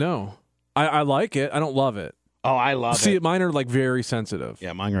it. No, I like it. I don't love it. Oh, I love it. See, mine are like very sensitive.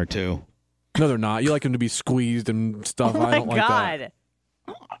 Yeah, mine are too. No, they're not. You like them to be squeezed and stuff. Oh I don't my like God. that.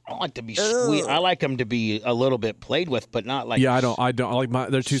 I don't like to be squeezed. I like them to be a little bit played with, but not like. Yeah, I don't. I like my.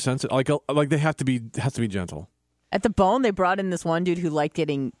 They're too sensitive. Like they have to be gentle. At the Bone, they brought in this one dude who liked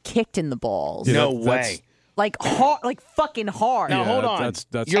getting kicked in the balls. Yeah, No that's- way. Like hard, like fucking hard. Now Yeah, hold on. that's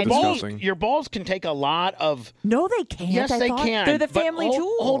your disgusting. Your balls can take a lot of. No, they can't. Yes, I they thought. can. They're the but family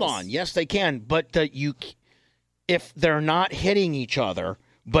jewels. Hold on. Yes, they can. But if they're not hitting each other,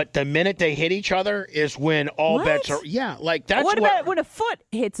 but the minute they hit each other is when all What? bets are. Yeah, like that's what about when a foot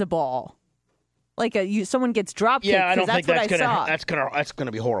hits a ball? Like someone gets drop kicked. Yeah, I don't think that's what that's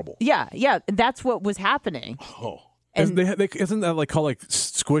gonna be horrible. Yeah, that's what was happening. Oh. Isn't that like called like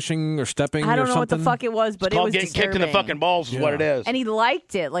squishing or stepping? I don't or know what the something? fuck it was, but It's it called was getting kicked in the disturbing. fucking balls is what it is. And he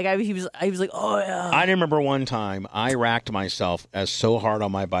liked it. Like he was like, oh yeah. I remember one time I racked myself so hard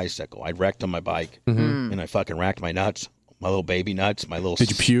on my bicycle. I wrecked on my bike, Mm-hmm. and I fucking racked my nuts, my little baby nuts, my little. Did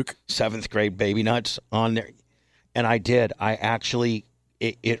you puke? 7th grade baby nuts on there. And I did. I actually,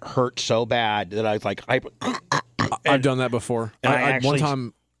 it hurt so bad that I was like, I've done that before. And I actually one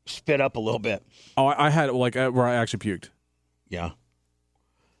time spit up a little bit. Oh, I had it like where I actually puked. Yeah.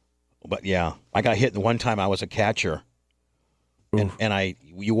 But yeah, I got hit the one time I was a catcher. And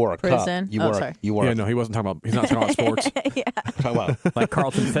you wore a Prison? cup. You wore no, he wasn't talking about. He's not talking about sports. Talking about like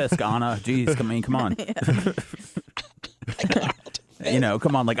Carlton Fisk, Anna. Jeez, come on.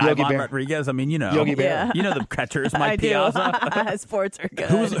 Come on, like Yogi Ivan Bear. Rodriguez. I mean, Yogi Bear. Yeah. You know the catchers, I Mike do. Piazza. Sports are good.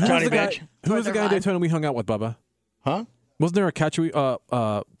 Who was the Bench. guy? Who was the guy in Daytona we hung out with, Bubba? Huh? Wasn't there a catcher?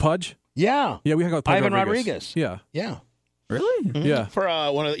 Pudge. Yeah. Yeah, we hung out with Pudge Ivan Rodriguez. Yeah. Yeah. Really? Mhm. Yeah.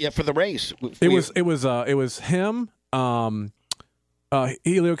 For the race. It was him, Helio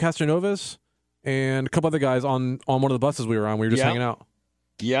Castronovas, and a couple other guys on one of the buses we were on. We were just hanging out.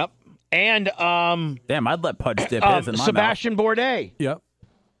 Yep. And damn, I'd let Pudge dip his in my Sebastian mouth. Bourdais. Yep.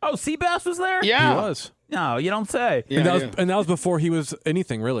 Oh, Seabass was there? Yeah. He was. No, you don't say. Yeah, and that was before he was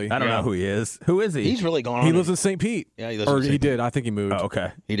anything really. I don't know who he is. Who is he? He's really gone on. He lives in St. Pete. Yeah, he lives in St. He did. I think he moved. Oh,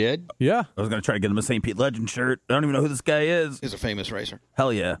 okay. He did? Yeah. I was going to try to get him a St. Pete Legend shirt. I don't even know who this guy is. He's a famous racer.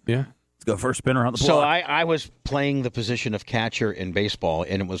 Hell yeah. Yeah. Let's go first spinner on the block. So I was playing the position of catcher in baseball,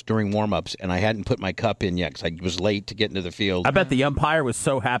 and it was during warm-ups, and I hadn't put my cup in yet because I was late to get into the field. I bet the umpire was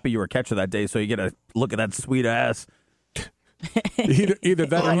so happy you were a catcher that day, so you get a look at that sweet ass. Either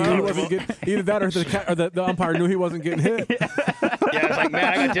that or he knew he wasn't getting. Either that or the umpire knew he wasn't getting hit. Yeah, I was like, man,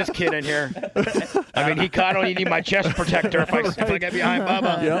 I got this kid in here. I mean, he caught only need my chest protector if I get behind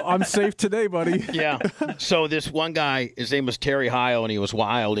Bubba. Yeah, I'm safe today, buddy. Yeah. So this one guy, his name was Terry Heil, and he was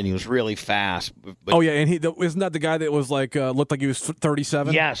wild, and he was really fast. But Oh yeah, and isn't that the guy that was like looked like he was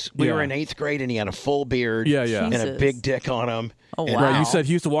 37? yes, we were in 8th grade, and he had a full beard. Yeah, yeah. And a Jesus. big dick on him. Oh, And- wow. Right, you said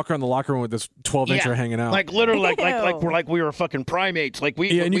he used to walk around the locker room with this 12-incher hanging out. Like literally, like Ew. we were fucking primates. Like we.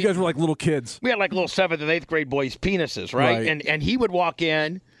 Yeah, and you we- guys were like little kids. We had like little 7th and 8th grade boys' penises, right? Right. And he would walk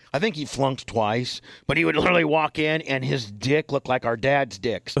in. I think he flunked twice, but he would literally walk in, and his dick looked like our dad's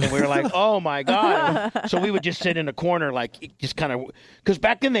dicks, and we were like, "Oh my god!" So we would just sit in a corner, like just kind of, because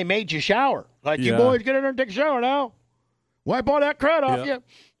back then they made you shower, like you Yeah. boys get in there and take a shower now, wipe all that crud off Yeah. you.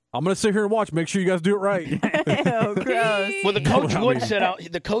 I'm gonna sit here and watch. Make sure you guys do it right. Ew, gross. Well, the coach would sit out.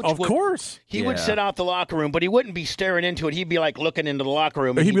 The coach, Of would, course. he would Yeah. sit out the locker room, but he wouldn't be staring into it. He'd be like looking into the locker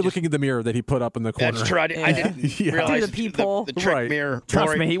room. and He'd be just- looking at the mirror that he put up in the corner. That's true. I didn't Yeah. realize Through the peephole. the trick Right. mirror. Trust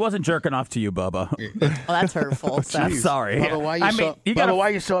Lori. me, he wasn't jerking off to you, Bubba. Well, that's hurtful. I'm sorry. Bubba, why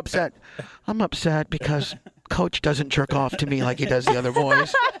are you so upset? I'm upset because Coach doesn't jerk off to me like he does the other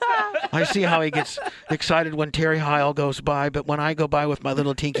boys. I see how he gets excited when Terry Heil goes by, but when I go by with my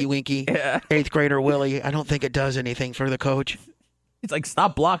little Tinky Winky 8th grader Willie, I don't think it does anything for the coach. He's like,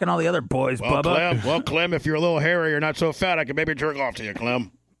 stop blocking all the other boys, Bubba. Clem, if you're a little hairy, you're not so fat, I can maybe jerk off to you,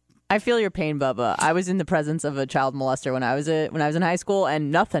 Clem. I feel your pain, Bubba. I was in the presence of a child molester when I was in high school,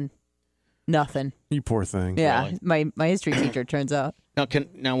 and nothing. You poor thing. Yeah, my history teacher turns out.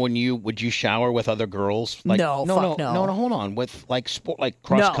 Now, would you shower with other girls? No, fuck no. No, hold on. With like sport, like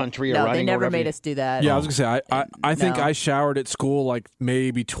cross country or no, running. they never or made us do that. Yeah, I was gonna say I think No. I showered at school like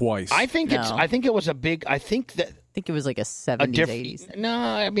maybe twice. I think No. I think it was a big. I think that I think it was like a 70s, a 80s. No,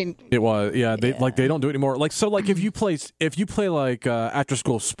 I mean It was, yeah. They don't do it anymore. Like so, like if you play like after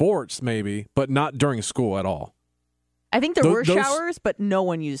school sports, maybe, but not during school at all. I think there Those- were showers, but no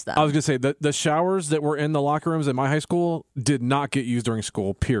one used them. I was gonna say the showers that were in the locker rooms at my high school did not get used during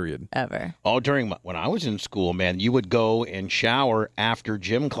school. Period. Ever. when I was in school, man, you would go and shower after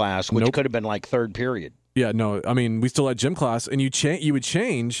gym class, which Nope. could have been like third period. Yeah, no. I mean, we still had gym class, and you would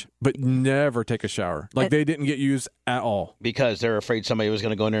change, but never take a shower. Like they didn't get used at all. Because they're afraid somebody was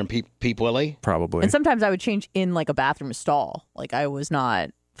going to go in there and peep Willie? Probably. And sometimes I would change in like a bathroom stall. Like I was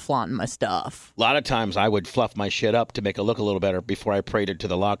not flaunting my stuff. A lot of times I would fluff my shit up to make it look a little better before I paraded to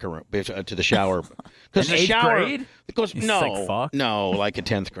the locker room, to the shower. Because In the 8th shower, grade? because You sick fuck. no, like in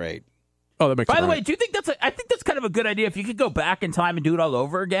 10th grade. Oh, that makes By sense. the way, do you think I think that's kind of a good idea if you could go back in time and do it all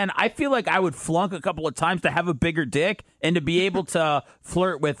over again? I feel like I would flunk a couple of times to have a bigger dick and to be able to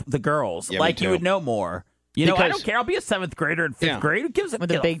flirt with the girls. Yeah, me like you too. would know more. You know, I Because- don't care. I'll be a 7th grader in 5th grade. Who gives a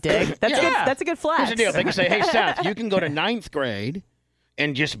With a big dick. That's Yeah. good. That's a good flex. Here's the deal. They can say, hey, Seth, you can go to 9th grade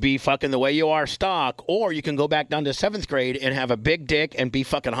and just be fucking the way you are stock, or you can go back down to 7th grade and have a big dick and be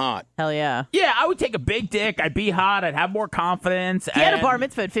fucking hot. Hell yeah. Yeah, I would take a big dick. I'd be hot. I'd have more confidence. He had a and- bar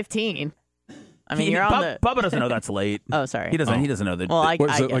mitzvah at 15. I mean, you're on the. Bubba doesn't know that's late. Oh, sorry. He doesn't know that. Well, I What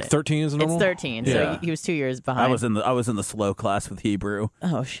is I it, get like 13 is normal? It's 13, Yeah. so he was 2 years behind. I was in the slow class with Hebrew.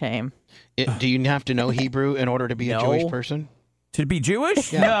 Oh, shame. Do you have to know Hebrew in order to be a No. Jewish person? To be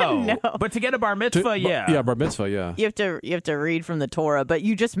Jewish? No. But to get a bar mitzvah, yeah. Bar mitzvah, yeah. You have to read from the Torah, but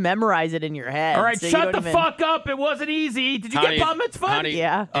you just memorize it in your head. All right, so shut the fuck up. It wasn't easy. Did you get bar mitzvah?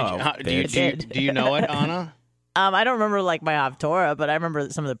 Yeah. Do you know it, Anna? I don't remember like my Haftorah, but I remember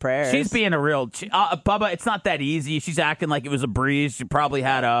some of the prayers. She's being a real Bubba. It's not that easy. She's acting like it was a breeze. She probably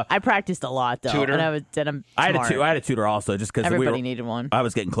had a. I practiced a lot though. Tutor? And I had a tutor also, just because everybody needed one. I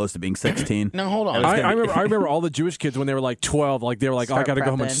was getting close to being 16. No, hold on. I remember all the Jewish kids when they were like 12. Like they were like, I got to go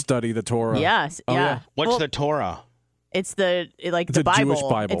home and study the Torah. Yes. Oh, yeah. What's the Torah? It's the It's the a Bible. Jewish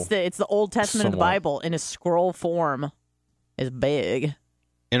Bible. It's the Old Testament of the Somewhat. Bible in a scroll form. It's big.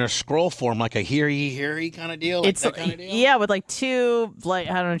 In a scroll form, like a hear ye kind of deal? Like that kind of deal? Yeah, with like two, like,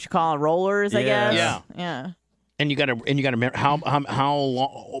 I don't know what you call it, rollers, I guess. Yeah. And you gotta remember how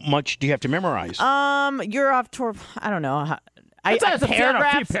much do you have to memorize? You're off to, I don't know. It's a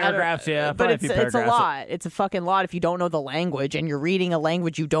paragraphs, few paragraphs, yeah. But it's paragraphs. a lot. It's a fucking lot if you don't know the language and you're reading a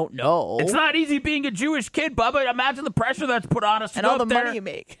language you don't know. It's not easy being a Jewish kid, Bubba. Imagine the pressure that's put on us. And all the money you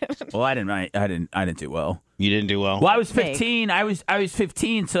make. Well, I didn't do well. You didn't do well. Well, I was 15. I was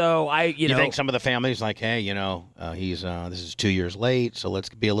 15, so you know. You think some of the families like, hey, he's this is 2 years late, so let's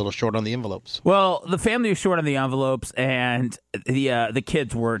be a little short on the envelopes. Well, the family was short on the envelopes, and the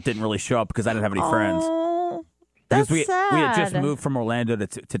kids didn't really show up because I didn't have any friends. That's we sad. had just moved from Orlando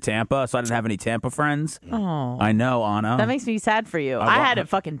to Tampa, so I didn't have any Tampa friends. Oh, I know, Anna. that makes me sad for you. I had a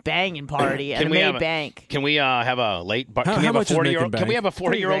fucking banging party at a May Bank. Can we have a late? Can we how have a much is 40-year-old? Macon Can we have a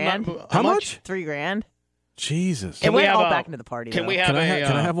 40-year-old? How much? $3,000. Jesus. It went all back into the party. Can though. we have Can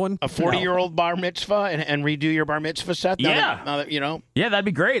I have one? A 40-year-old bar mitzvah and redo your bar mitzvah set? Now that, Yeah, that'd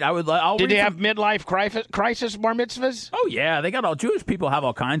be great. Did they have midlife crisis bar mitzvahs? Oh yeah, they got all Jewish people have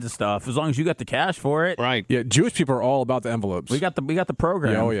all kinds of stuff as long as you got the cash for it. Right. Yeah, Jewish people are all about the envelopes. We got the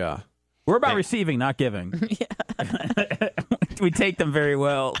program. Yeah, oh yeah. We're about receiving, not giving. We take them very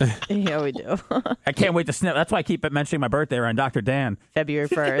well. Yeah, we do. I can't wait to snip. That's why I keep mentioning my birthday around Dr. Dan. February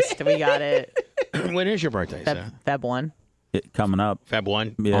 1st. We got it. When is your birthday, Seth? Feb 1. Coming up. Feb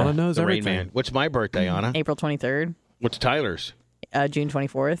 1? Yeah. Anna knows The Rain everything. Man. What's my birthday, Anna? April 23rd. What's Tyler's? June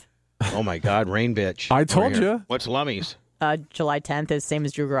 24th. Oh, my God. Rain bitch. I told you. What's Lummy's? July 10th is same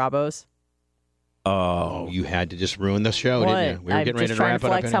as Drew Garabo's. Oh, you had to just ruin the show, didn't you? We were I'm getting ready just to trying wrap to it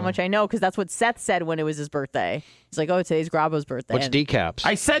up. flex how anyway. much I know, because that's what Seth said when it was his birthday. He's like, oh, today's Grabo's birthday. What's And decaps?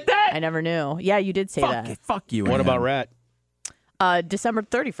 I said that? I never knew. Yeah, you did say that. Fuck you. What and about him. Rat? December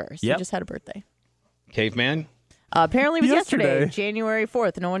 31st. He Yep. just had a birthday. Caveman? Apparently it was yesterday, Yesterday. January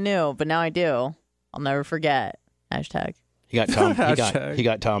 4th. No one knew, but now I do. I'll never forget. Hashtag. He got Tom. Hashtag. he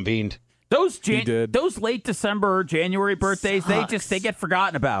got Tom Beaned. Those late December, January birthdays, Sucks. they get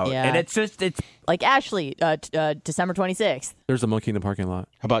forgotten about. Yeah. And it's Like Ashley, December 26th. There's a monkey in the parking lot.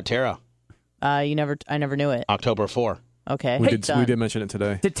 How about Tara? I never knew it. October 4. Okay. We did mention it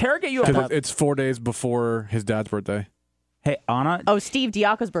today. Did Tara get you Because it's 4 days before his dad's birthday. Hey, Anna. Oh, Steve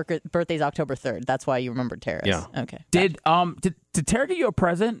Diaco's birthday's October 3rd. That's why you remembered Tara's. Yeah. Okay. Did Tara get you a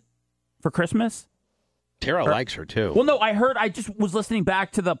present for Christmas? Tara likes her, too. Well, no, I just was listening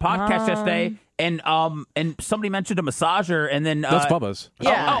back to the podcast yesterday, and somebody mentioned a massager, and then That's Bubba's.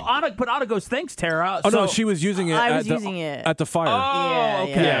 Yeah. Anna goes, thanks, Tara. Oh, no, she was using it, I was at, using it. at the fire. Oh,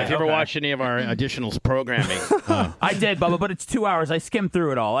 okay. Yeah, if you ever watched any of our additional programming. I did, Bubba, but it's 2 hours. I skimmed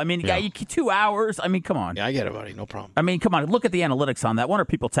through it all. I mean, 2 hours. I mean, come on. Yeah, I get it, buddy. No problem. I mean, come on. Look at the analytics on that. When are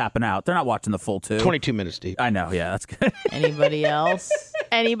people tapping out? They're not watching the full 2. 22 minutes deep. I know. Yeah, that's good. Anybody else?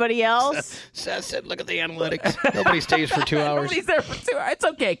 Anybody else? Seth said, look at the analytics. Nobody stays for 2 hours. Nobody's there for 2 hours. It's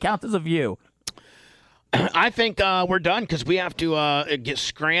okay. Count as a view. I think we're done because we have to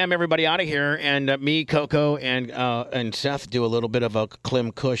scram everybody out of here. And me, Coco, and Seth do a little bit of a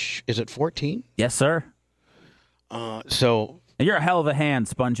Klim Kush. Is it 14? Yes, sir. So You're a hell of a hand,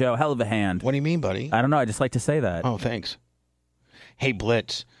 Sponjo. Hell of a hand. what do you mean, buddy? I don't know. I just like to say that. Oh, thanks. Hey,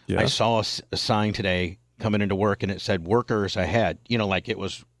 Blitz. Yeah? I saw a sign today coming into work, and it said workers ahead. You know, like it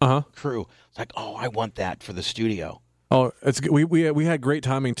was crew. It's like, oh, I want that for the studio. Oh, it's we had great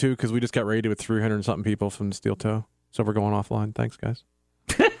timing, too, because we just got rated with 300 and something people from Steel Toe. So we're going offline. Thanks, guys.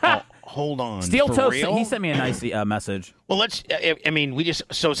 Hold on. Steel For Toe, real? he sent me a nice message. Well, let's. I mean,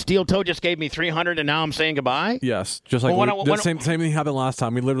 so Steel Toe just gave me 300, and now I'm saying goodbye. Yes, just like Well, the same thing happened last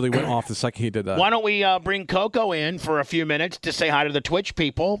time. We literally went off the second he did that. Why don't we bring Coco in for a few minutes to say hi to the Twitch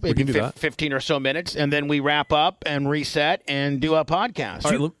people? Maybe can do that. 15 or so minutes, and then we wrap up and reset and do a podcast.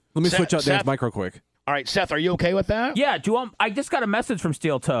 All right, let me Seth- switch out Dan's Seth- mic real quick. All right, Seth, are you okay with that? Yeah. Do you want? I just got a message from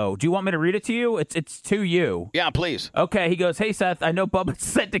Steel Toe. Do you want me to read it to you? It's to you. Yeah, please. Okay. He goes, "Hey Seth, I know Bubba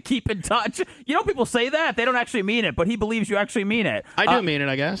said to keep in touch. You know, people say that they don't actually mean it, but he believes you actually mean it. I do mean it,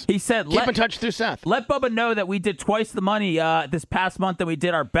 I guess. He said, keep in touch through Seth. Let Bubba know that we did twice the money this past month than we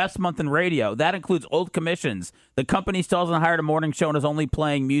did our best month in radio. That includes old commissions. The company still hasn't hired a morning show and is only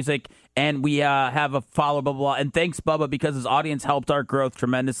playing music, and we have a follow, blah, blah, blah. And thanks, Bubba, because his audience helped our growth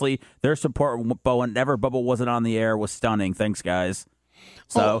tremendously. Their support whenever Bubba wasn't on the air was stunning. Thanks, guys."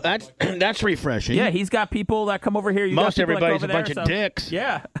 So that's refreshing. Yeah, he's got people that come over here. Most everybody's a bunch of dicks.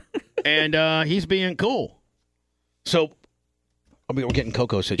 Yeah. And he's being cool. So, we're getting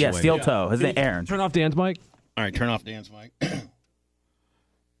Coco situated. Yeah, Steel Toe. His name Aaron. Turn off Dan's mic. All right, turn off Dan's mic.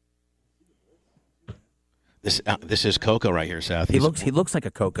 This is Coco right here, Seth. He looks like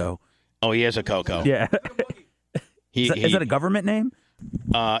a Coco. Oh, he is a Coco. Yeah. Is that a government name?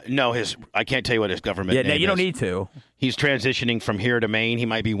 No, I can't tell you what his government name is. Yeah, you don't need to. He's transitioning from here to Maine. He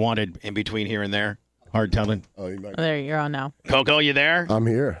might be wanted in between here and there. Hard telling. There, you're on now. Coco, you there? I'm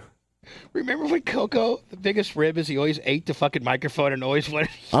here. Remember when Coco, the biggest rib is he always ate the fucking microphone and always wanted...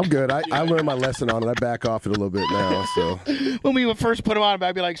 I'm good. I learned my lesson on it. I back off it a little bit now. So when we would first put him on,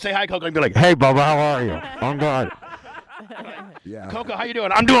 I'd be like, say hi, Coco. I'd be like, hey, Bubba, how are you? I'm good. Yeah. Coco, how you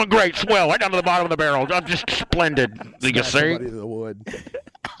doing? I'm doing great. Swell. Right down to the bottom of the barrel. I'm just splendid. Do you see? The wood.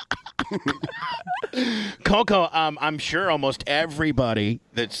 Coco, I'm sure almost everybody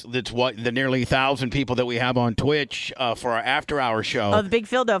that's what the nearly 1,000 people that we have on Twitch for our after-hour show. Oh, the big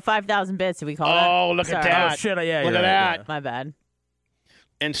Phildo 5,000 bits. Did we call that? Oh, look at that! Oh shit! Yeah, look at that. My bad.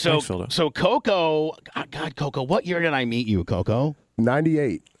 And so Coco, God, Coco, what year did I meet you, Coco?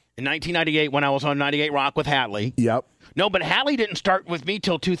 98. In 1998, when I was on 98 Rock with Hatley. Yep. No, but Hatley didn't start with me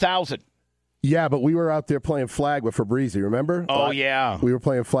till 2000. Yeah, but we were out there playing flag with Fabrizi, remember? Oh, yeah. We were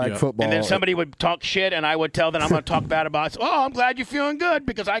playing flag football. And then somebody would talk shit, and I would tell them I'm going to talk bad about it. Oh, I'm glad you're feeling good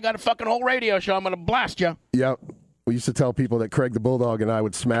because I got a fucking whole radio show. I'm going to blast you. Yep. We used to tell people that Craig the Bulldog and I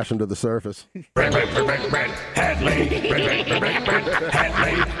would smash him to the surface. Did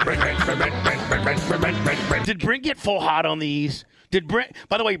Brent get full hot on these? Did Brent?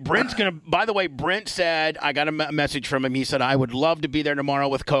 By the way, Brent said I got a message from him. He said I would love to be there tomorrow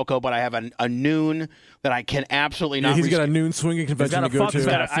with Coco, but I have a noon that I can absolutely not. He's got a noon swinging convention to go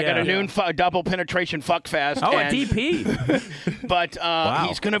to. I got a noon double penetration fuck fest. Oh, a DP. But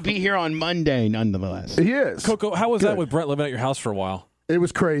he's going to be here on Monday, nonetheless. He is. Coco, how was that with Brett living at your house for a while? It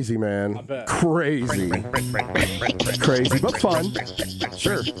was crazy, man. I bet. Crazy. Crazy, but fun.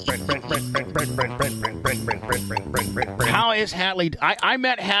 Sure. How is Hatley? I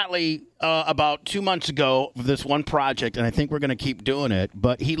met Hatley about 2 months ago for this one project, and I think we're going to keep doing it.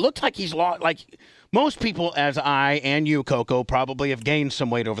 But he looks like he's lost. Like most people, as I and you, Coco, probably have gained some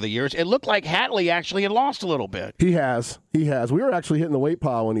weight over the years. It looked like Hatley actually had lost a little bit. He has. We were actually hitting the weight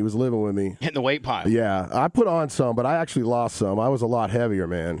pile when he was living with me. Hitting the weight pile? Yeah. I put on some, but I actually lost some. I was a lot heavier,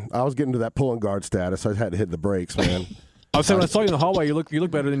 man. I was getting to that pulling guard status. I had to hit the brakes, man. I was saying when I saw you in the hallway, you look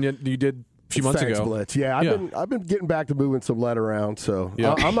better than you did a few months ago. Blitz. Yeah, I've been getting back to moving some lead around, so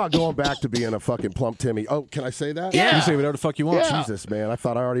I'm not going back to being a fucking plump Timmy. Oh, can I say that? Yeah. You say whatever the fuck you want. Yeah. Jesus, man. I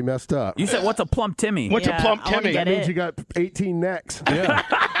thought I already messed up. You said, what's a plump Timmy? What's a plump Timmy? That means you got 18 necks. Yeah.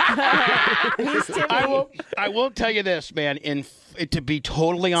 I will tell you this, man. To be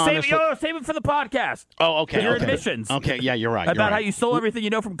totally honest, save it for the podcast. Oh, okay. For your admissions. Okay, yeah, you're right. About how you stole everything you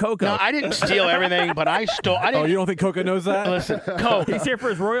know from Coco. No, I didn't steal everything, but I stole. Oh, you don't think Coco knows that? Listen, Coco. He's here for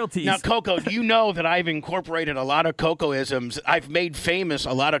his royalties. Now, Coco, do you know that I've incorporated a lot of Coco-isms? I've made famous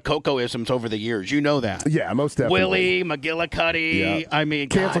a lot of Coco-isms over the years. You know that. Yeah, most definitely. Willie, McGillicuddy. I mean,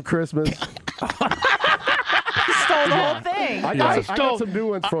 Cancel Christmas. Stole the whole thing. I got some new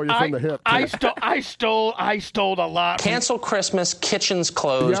ones for you from the hip. I stole a lot. Cancel Christmas, kitchens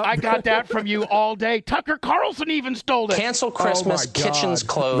closed. Yep. I got that from you all day. Tucker Carlson even stole it. Cancel Christmas, kitchens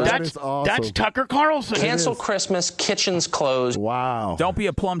closed. That's awesome. That's Tucker Carlson. Cancel Christmas, kitchens closed. Wow. Don't be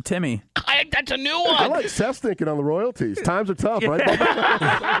a plump Timmy. That's a new one. I like Seth's thinking on the royalties. Times are tough, right?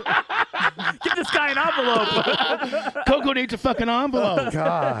 Give this guy an envelope. Coco needs a fucking envelope. Oh,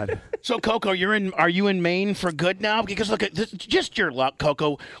 God. So, Coco, are you in Maine for good now? Because look at this, just your luck,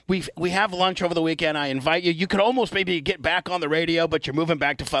 Coco. We have lunch over the weekend. I invite you. You could almost maybe get back on the radio, but you're moving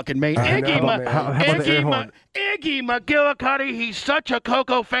back to fucking Maine. Iggy McGillicuddy, he's such a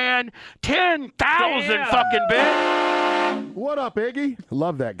Coco fan. 10,000 fucking bits. What up, Iggy?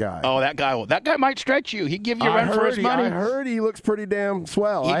 Love that guy. Oh, that guy might stretch you. He'd give you rent for his money. I heard he looks pretty damn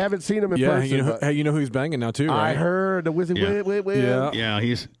swell. I haven't seen him in person. You know who he's banging now too, right? I heard the wizard. Yeah. Yeah,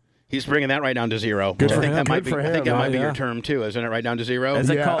 He's bringing that right down to zero. Good I for think him. that might Good for I think him. that might be Yeah. your term too, isn't it? Right down to zero. Is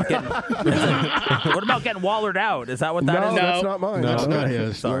it called getting? What about getting wallered out? Is that what that is? No, that's not mine. That's not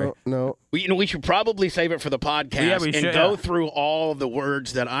his. Sorry. No. We should probably save it for the podcast Yeah, we and should, go yeah. through all of the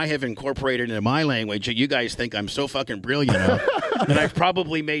words that I have incorporated into my language that you guys think I'm so fucking brilliant of. And I've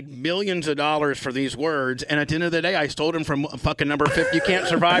probably made millions of dollars for these words. And at the end of the day, I stole them from fucking number 50. You can't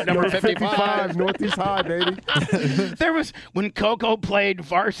survive number 55. Northeast High, baby. There was, when Coco played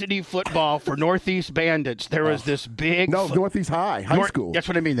varsity football for Northeast Bandits, there was this big... Northeast High school. That's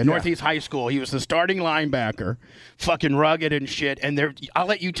what I mean, the Northeast High School. He was the starting linebacker, fucking rugged and shit. And there, I'll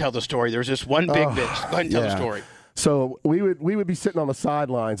let you tell the story. There's this one big bitch. Go ahead and tell the story. So we would be sitting on the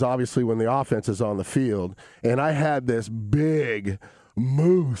sidelines, obviously, when the offense is on the field, and I had this big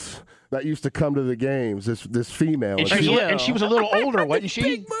moose that used to come to the games. This female, And she was a little older, wasn't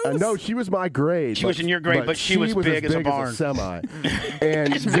she? No, she was my grade. She was in your grade, but she was big as a barn. Semi.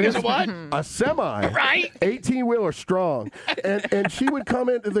 And As big as a what? A semi. Right. 18-wheeler strong. And she would come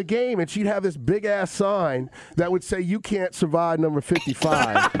into the game, and she'd have this big-ass sign that would say, "You can't survive number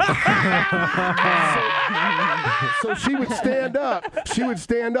 55." So she would stand up. She would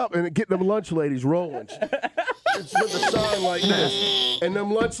stand up and get them lunch ladies rolling. It's with the sign like this. And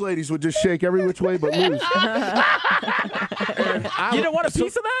them lunch ladies would just shake every which way but loose. You don't want a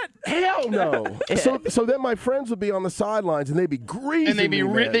piece of that? Hell no. So then my friends would be on the sidelines and they'd be greasing And they'd be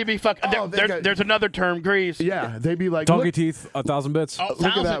me, man. they'd be fucking. There's another term, grease. Yeah, they'd be like, Donkey look, teeth, 1,000 bits. look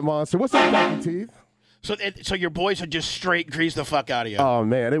at that monster. What's that donkey teeth? So your boys would just straight grease the fuck out of you. Oh,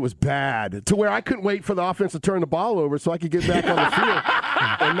 man, it was bad. To where I couldn't wait for the offense to turn the ball over so I could get back on the field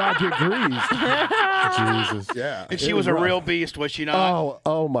and not get greased. Jesus. Yeah. And she was a real beast, was she not?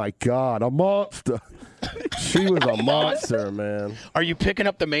 Oh, my God. A monster. She was a monster, man. Are you picking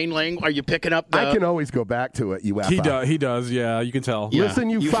up the main language? Are you picking up the... I can always go back to it, you effer. He does, yeah, you can tell. Yeah. Listen,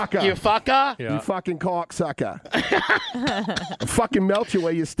 you fucker. You fucker? Yeah. You fucking cocksucker. Fucking melt you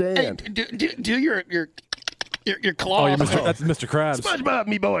where you stand. Do your claw. Oh, that's Mr. Krabs. SpongeBob,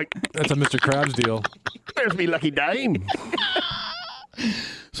 me boy. That's a Mr. Krabs deal. There's me lucky dime.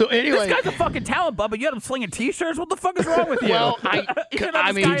 So anyway, This guy's a fucking talent, Bubba. You had him slinging T-shirts. What the fuck is wrong with you? Well,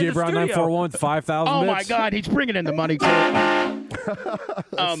 I mean, DJ Brown 941, 5,000 oh bits. my God, he's bringing in the money too.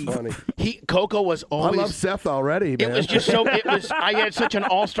 That's funny. Coco was always. I love Seth already, man. It was just so. I had such an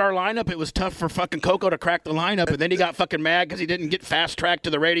all-star lineup. It was tough for fucking Coco to crack the lineup, and then he got fucking mad because he didn't get fast tracked to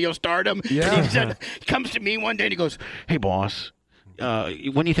the radio stardom. Yeah. And he comes to me one day and he goes, "Hey, boss, when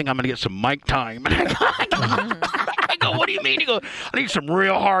do you think I'm going to get some mic time?" I go, "What do you mean?" He goes, "I need some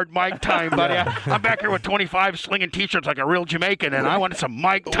real hard mic time, buddy. I'm back here with 25 slinging T-shirts like a real Jamaican, and I wanted some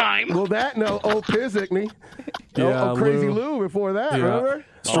mic time." Well, that no, Pizzikney. Yeah, Crazy Lou. Lou before that, Yeah. remember?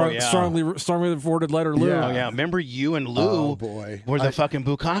 Strongly reported letter Lou. Yeah. Oh yeah, remember you and Lou were the fucking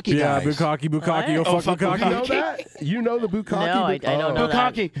Bukkake Yeah, guys. Bukkake. Go Oh, fuck fuck Bukkake. You know that? You know the Bukkake? No, I don't know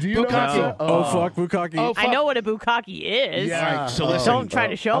that. Bukkake. Do you know Bukkake. that? Oh, fuck Bukkake. Oh, I know what a bukkake is. Yeah. All right, so listen. Don't try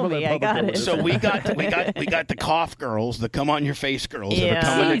to show me. I got it. So we got the cough girls, the come on your face girls that are Yeah,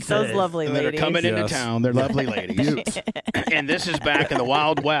 coming those lovely that are ladies. coming into Yes. town. They're lovely ladies. And this is back in the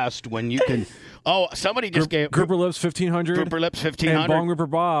Wild West when you can. Oh, somebody just gave Grouper Lips 1,500. Grouper Lips And 1,500. Bong Ripper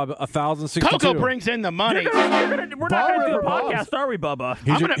Bob 1,062. Coco brings in the money. We're not going to do a Bob's- podcast, are we, Bubba?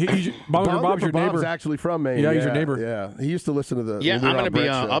 Bong Ripper Bob's your neighbor. Bob's actually from Maine. Yeah, he's your neighbor. Yeah, he used to listen to the. Yeah, when we I'm were gonna on be.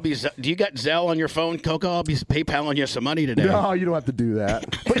 Brett's show. I'll be. Do you got Zelle on your phone, Coco? I'll be PayPaling you some money today. No, you don't have to do that.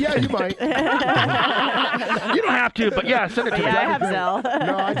 But yeah, you might. You don't have to, but yeah, send it to me. Yeah, I have Zelle.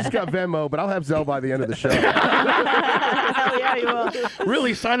 No, I just got Venmo, but I'll have Zelle by the end of the show. Hell yeah, you will.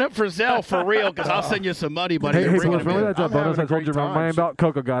 Really, sign up for Zelle for real, because I'll send you some money, buddy. Hey, You're bringing Blitz, remember it that in. bonus I having a told you great about? time. About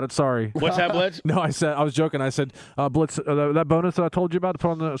Coco got it. Sorry. What's that, Blitz? No, I was joking. I said, Blitz, that bonus that I told you about to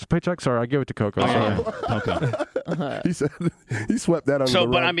put on the paycheck. Sorry, I give it to Coco. Sorry. Okay. He said he swept that under So, the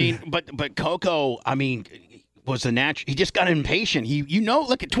but rug. I mean, but Coco, I mean, was a natural. He just got impatient.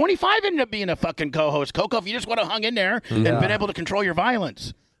 Look at 25 ended up being a fucking co-host. Coco, if you just would have hung in there and been able to control your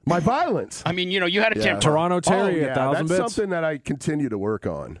violence. My violence. I mean, you had a temper. Toronto Terry, Oh, 1,000 that's bits. something that I continue to work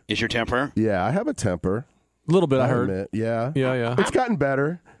on. Is your temper? Yeah, I have a temper. A little bit, I I heard. admit. Yeah. Yeah. It's gotten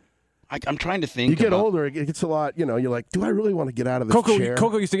better. I'm trying to think. You get about- older, it gets a lot. You're like, do I really want to get out of this chair?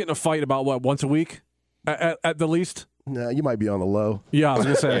 Coco used to get in a fight about once a week, at the least. Nah, you might be on the low. Yeah, I was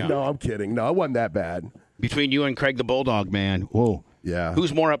gonna say. No, I'm kidding. No, it wasn't that bad. Between you and Craig the Bulldog, man. Whoa. Yeah.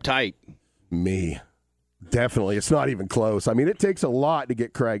 Who's more uptight? Me. Definitely. It's not even close. I mean, it takes a lot to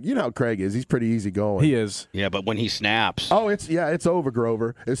get Craig. You know how Craig is. He's pretty easy going. He is. Yeah, but when he snaps. Oh, it's over,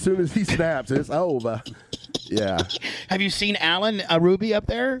 Grover. As soon as he snaps, it's over. Yeah. Have you seen Alan Ruby up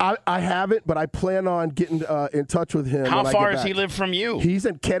there? I haven't, but I plan on getting in touch with him. How when far I get does he back. live from you? He's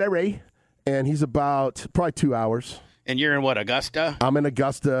in Kettering, and he's about probably 2 hours. And you're in what, Augusta? I'm in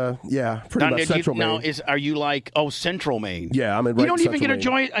Augusta. Yeah, pretty much central Maine. Are you like central Maine? Yeah, I'm in. You don't even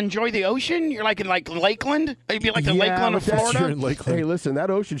central get to enjoy the ocean. You're like in Lakeland. You'd be like the Lakeland of Florida. Hey, listen, that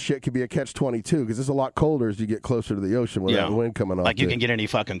ocean shit could be a catch-22 because it's a lot colder as you get closer to the ocean with that wind coming off. Like you can get any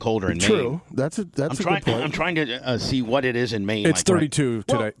fucking colder in Maine. True. That's a good point. I'm trying to see what it is in Maine. It's 32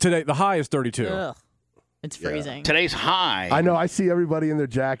 today. Today, the high is 32. Ugh. It's freezing. Today's high. I know. I see everybody in their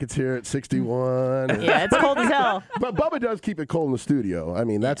jackets here at 61. Yeah, it's cold as hell. But Bubba does keep it cold in the studio. I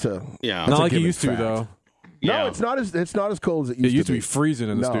mean, that's a not like you used to though. No, it's not as cold as it used to be. It used to be freezing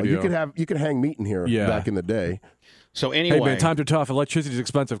in the studio. You could hang meat in here back in the day. So anyway, hey man, times are tough. Electricity's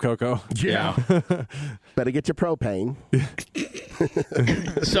expensive, Coco. Yeah. Better get your propane.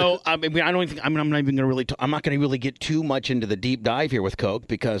 So I mean, I don't think I'm not even going to really. I'm not going to really get too much into the deep dive here with Coke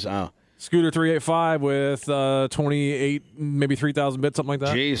because. Scooter 385 with 28, maybe 3,000 bits, something like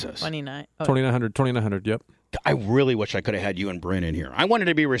that. Jesus. 29. 2900, yep. I really wish I could have had you and Bryn in here. I wanted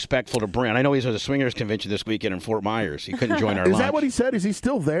to be respectful to Bryn. I know he's at a swingers convention this weekend in Fort Myers. He couldn't join our Is lunch. that what he said? Is he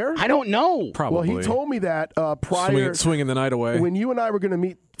still there? I don't know. Probably. Well, he told me that prior. Swinging the night away. When you and I were going to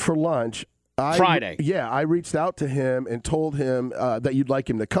meet for lunch. Friday. Yeah, I reached out to him and told him that you'd like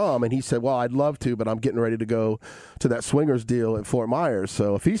him to come, and he said, well, I'd love to, but I'm getting ready to go to that swingers deal in Fort Myers.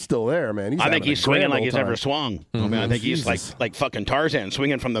 So if he's still there, man, I think he's swinging like he's ever swung. Mm-hmm. I mean, I think Jesus. he's like fucking Tarzan,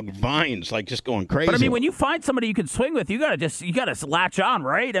 swinging from the vines, like just going crazy. But I mean, when you find somebody you can swing with, you gotta latch on,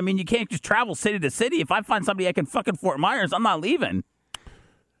 right? I mean, you can't just travel city to city. If I find somebody I can fucking Fort Myers, I'm not leaving.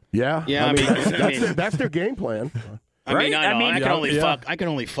 Yeah, I mean, that's their game plan. I mean, Right? I know. I can only yeah. fuck. I can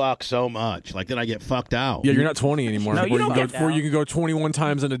only fuck so much. Like then I get fucked out. Yeah, you're not 20 anymore. No, you don't get where you can go 21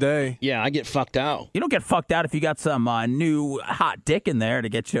 times in a day. Yeah, I get fucked out. You don't get fucked out if you got some new hot dick in there to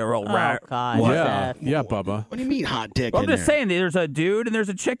get you a roll. Oh, God. Yeah, Bubba. What do you mean hot dick? Well, I'm in just there? saying, there's a dude and there's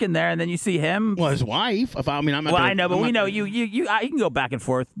a chick in there, and then you see him. Well, his wife. I'm not Well, I know, but I'm we not- know you can go back and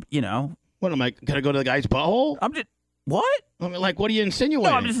forth. You know. What am I gonna go to the guy's butthole? I'm just what? I mean, like, what are you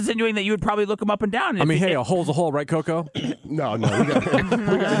insinuating? No, I'm just insinuating that you would probably look him up and down. I mean, hey, a hole's a hole, right, Coco? No, we got to hit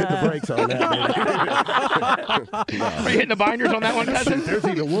the brakes on that. Are you hitting the binders on that one, cousin? There's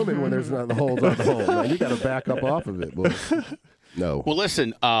even woman when there's not the holes on the hole. Man. You got to back up off of it, boy. No. Well,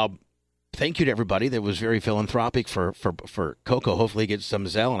 listen. Thank you to everybody that was very philanthropic for Coco. Hopefully, he gets some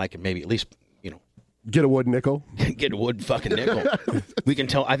Zelle, and I can maybe at least get a wood nickel. Get a wood fucking nickel. We can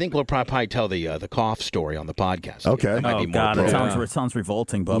tell. I think we'll probably tell the cough story on the podcast. Okay. That might be more God, it appropriate. sounds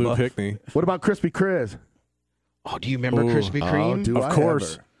revolting, Bubba. Lou Pickney. What about Krispy Kreme? Oh, do you remember Krispy Kreme? Do Of I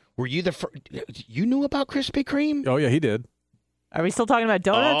course. ever? Were you the first? You knew about Krispy Kreme? Oh, yeah, he did. Are we still talking about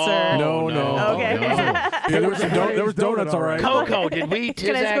donuts? Or? No. Okay. Yeah, there was donuts, all right. Coco, did we?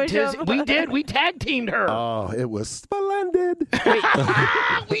 Can I squish them? We did. We tag teamed her. Oh, it was splendid.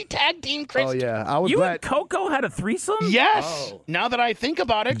 We tag teamed Chris. Oh, yeah. I was You glad. and Coco had a threesome? Yes. Now that I think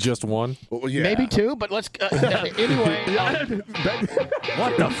about it, Just one. Well, yeah. maybe two. But let's anyway.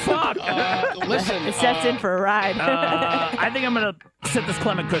 What the fuck? Listen. It steps in for a ride. I think I'm gonna sit this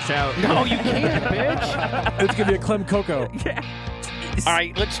Clement Kush out. No, you can't, bitch. It's going to be a Clem Coco. All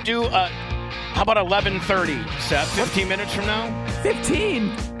right, let's do. How about 11:30, Seth? 15 minutes from now.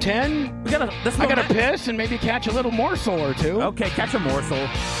 15. 10. We gotta. I gotta piss and maybe catch a little morsel or two. Okay, catch a morsel.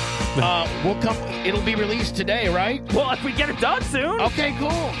 We'll come. It'll be released today, right? Well, if we get it done soon. Okay,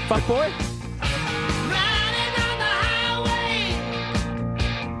 cool. Fuck boy.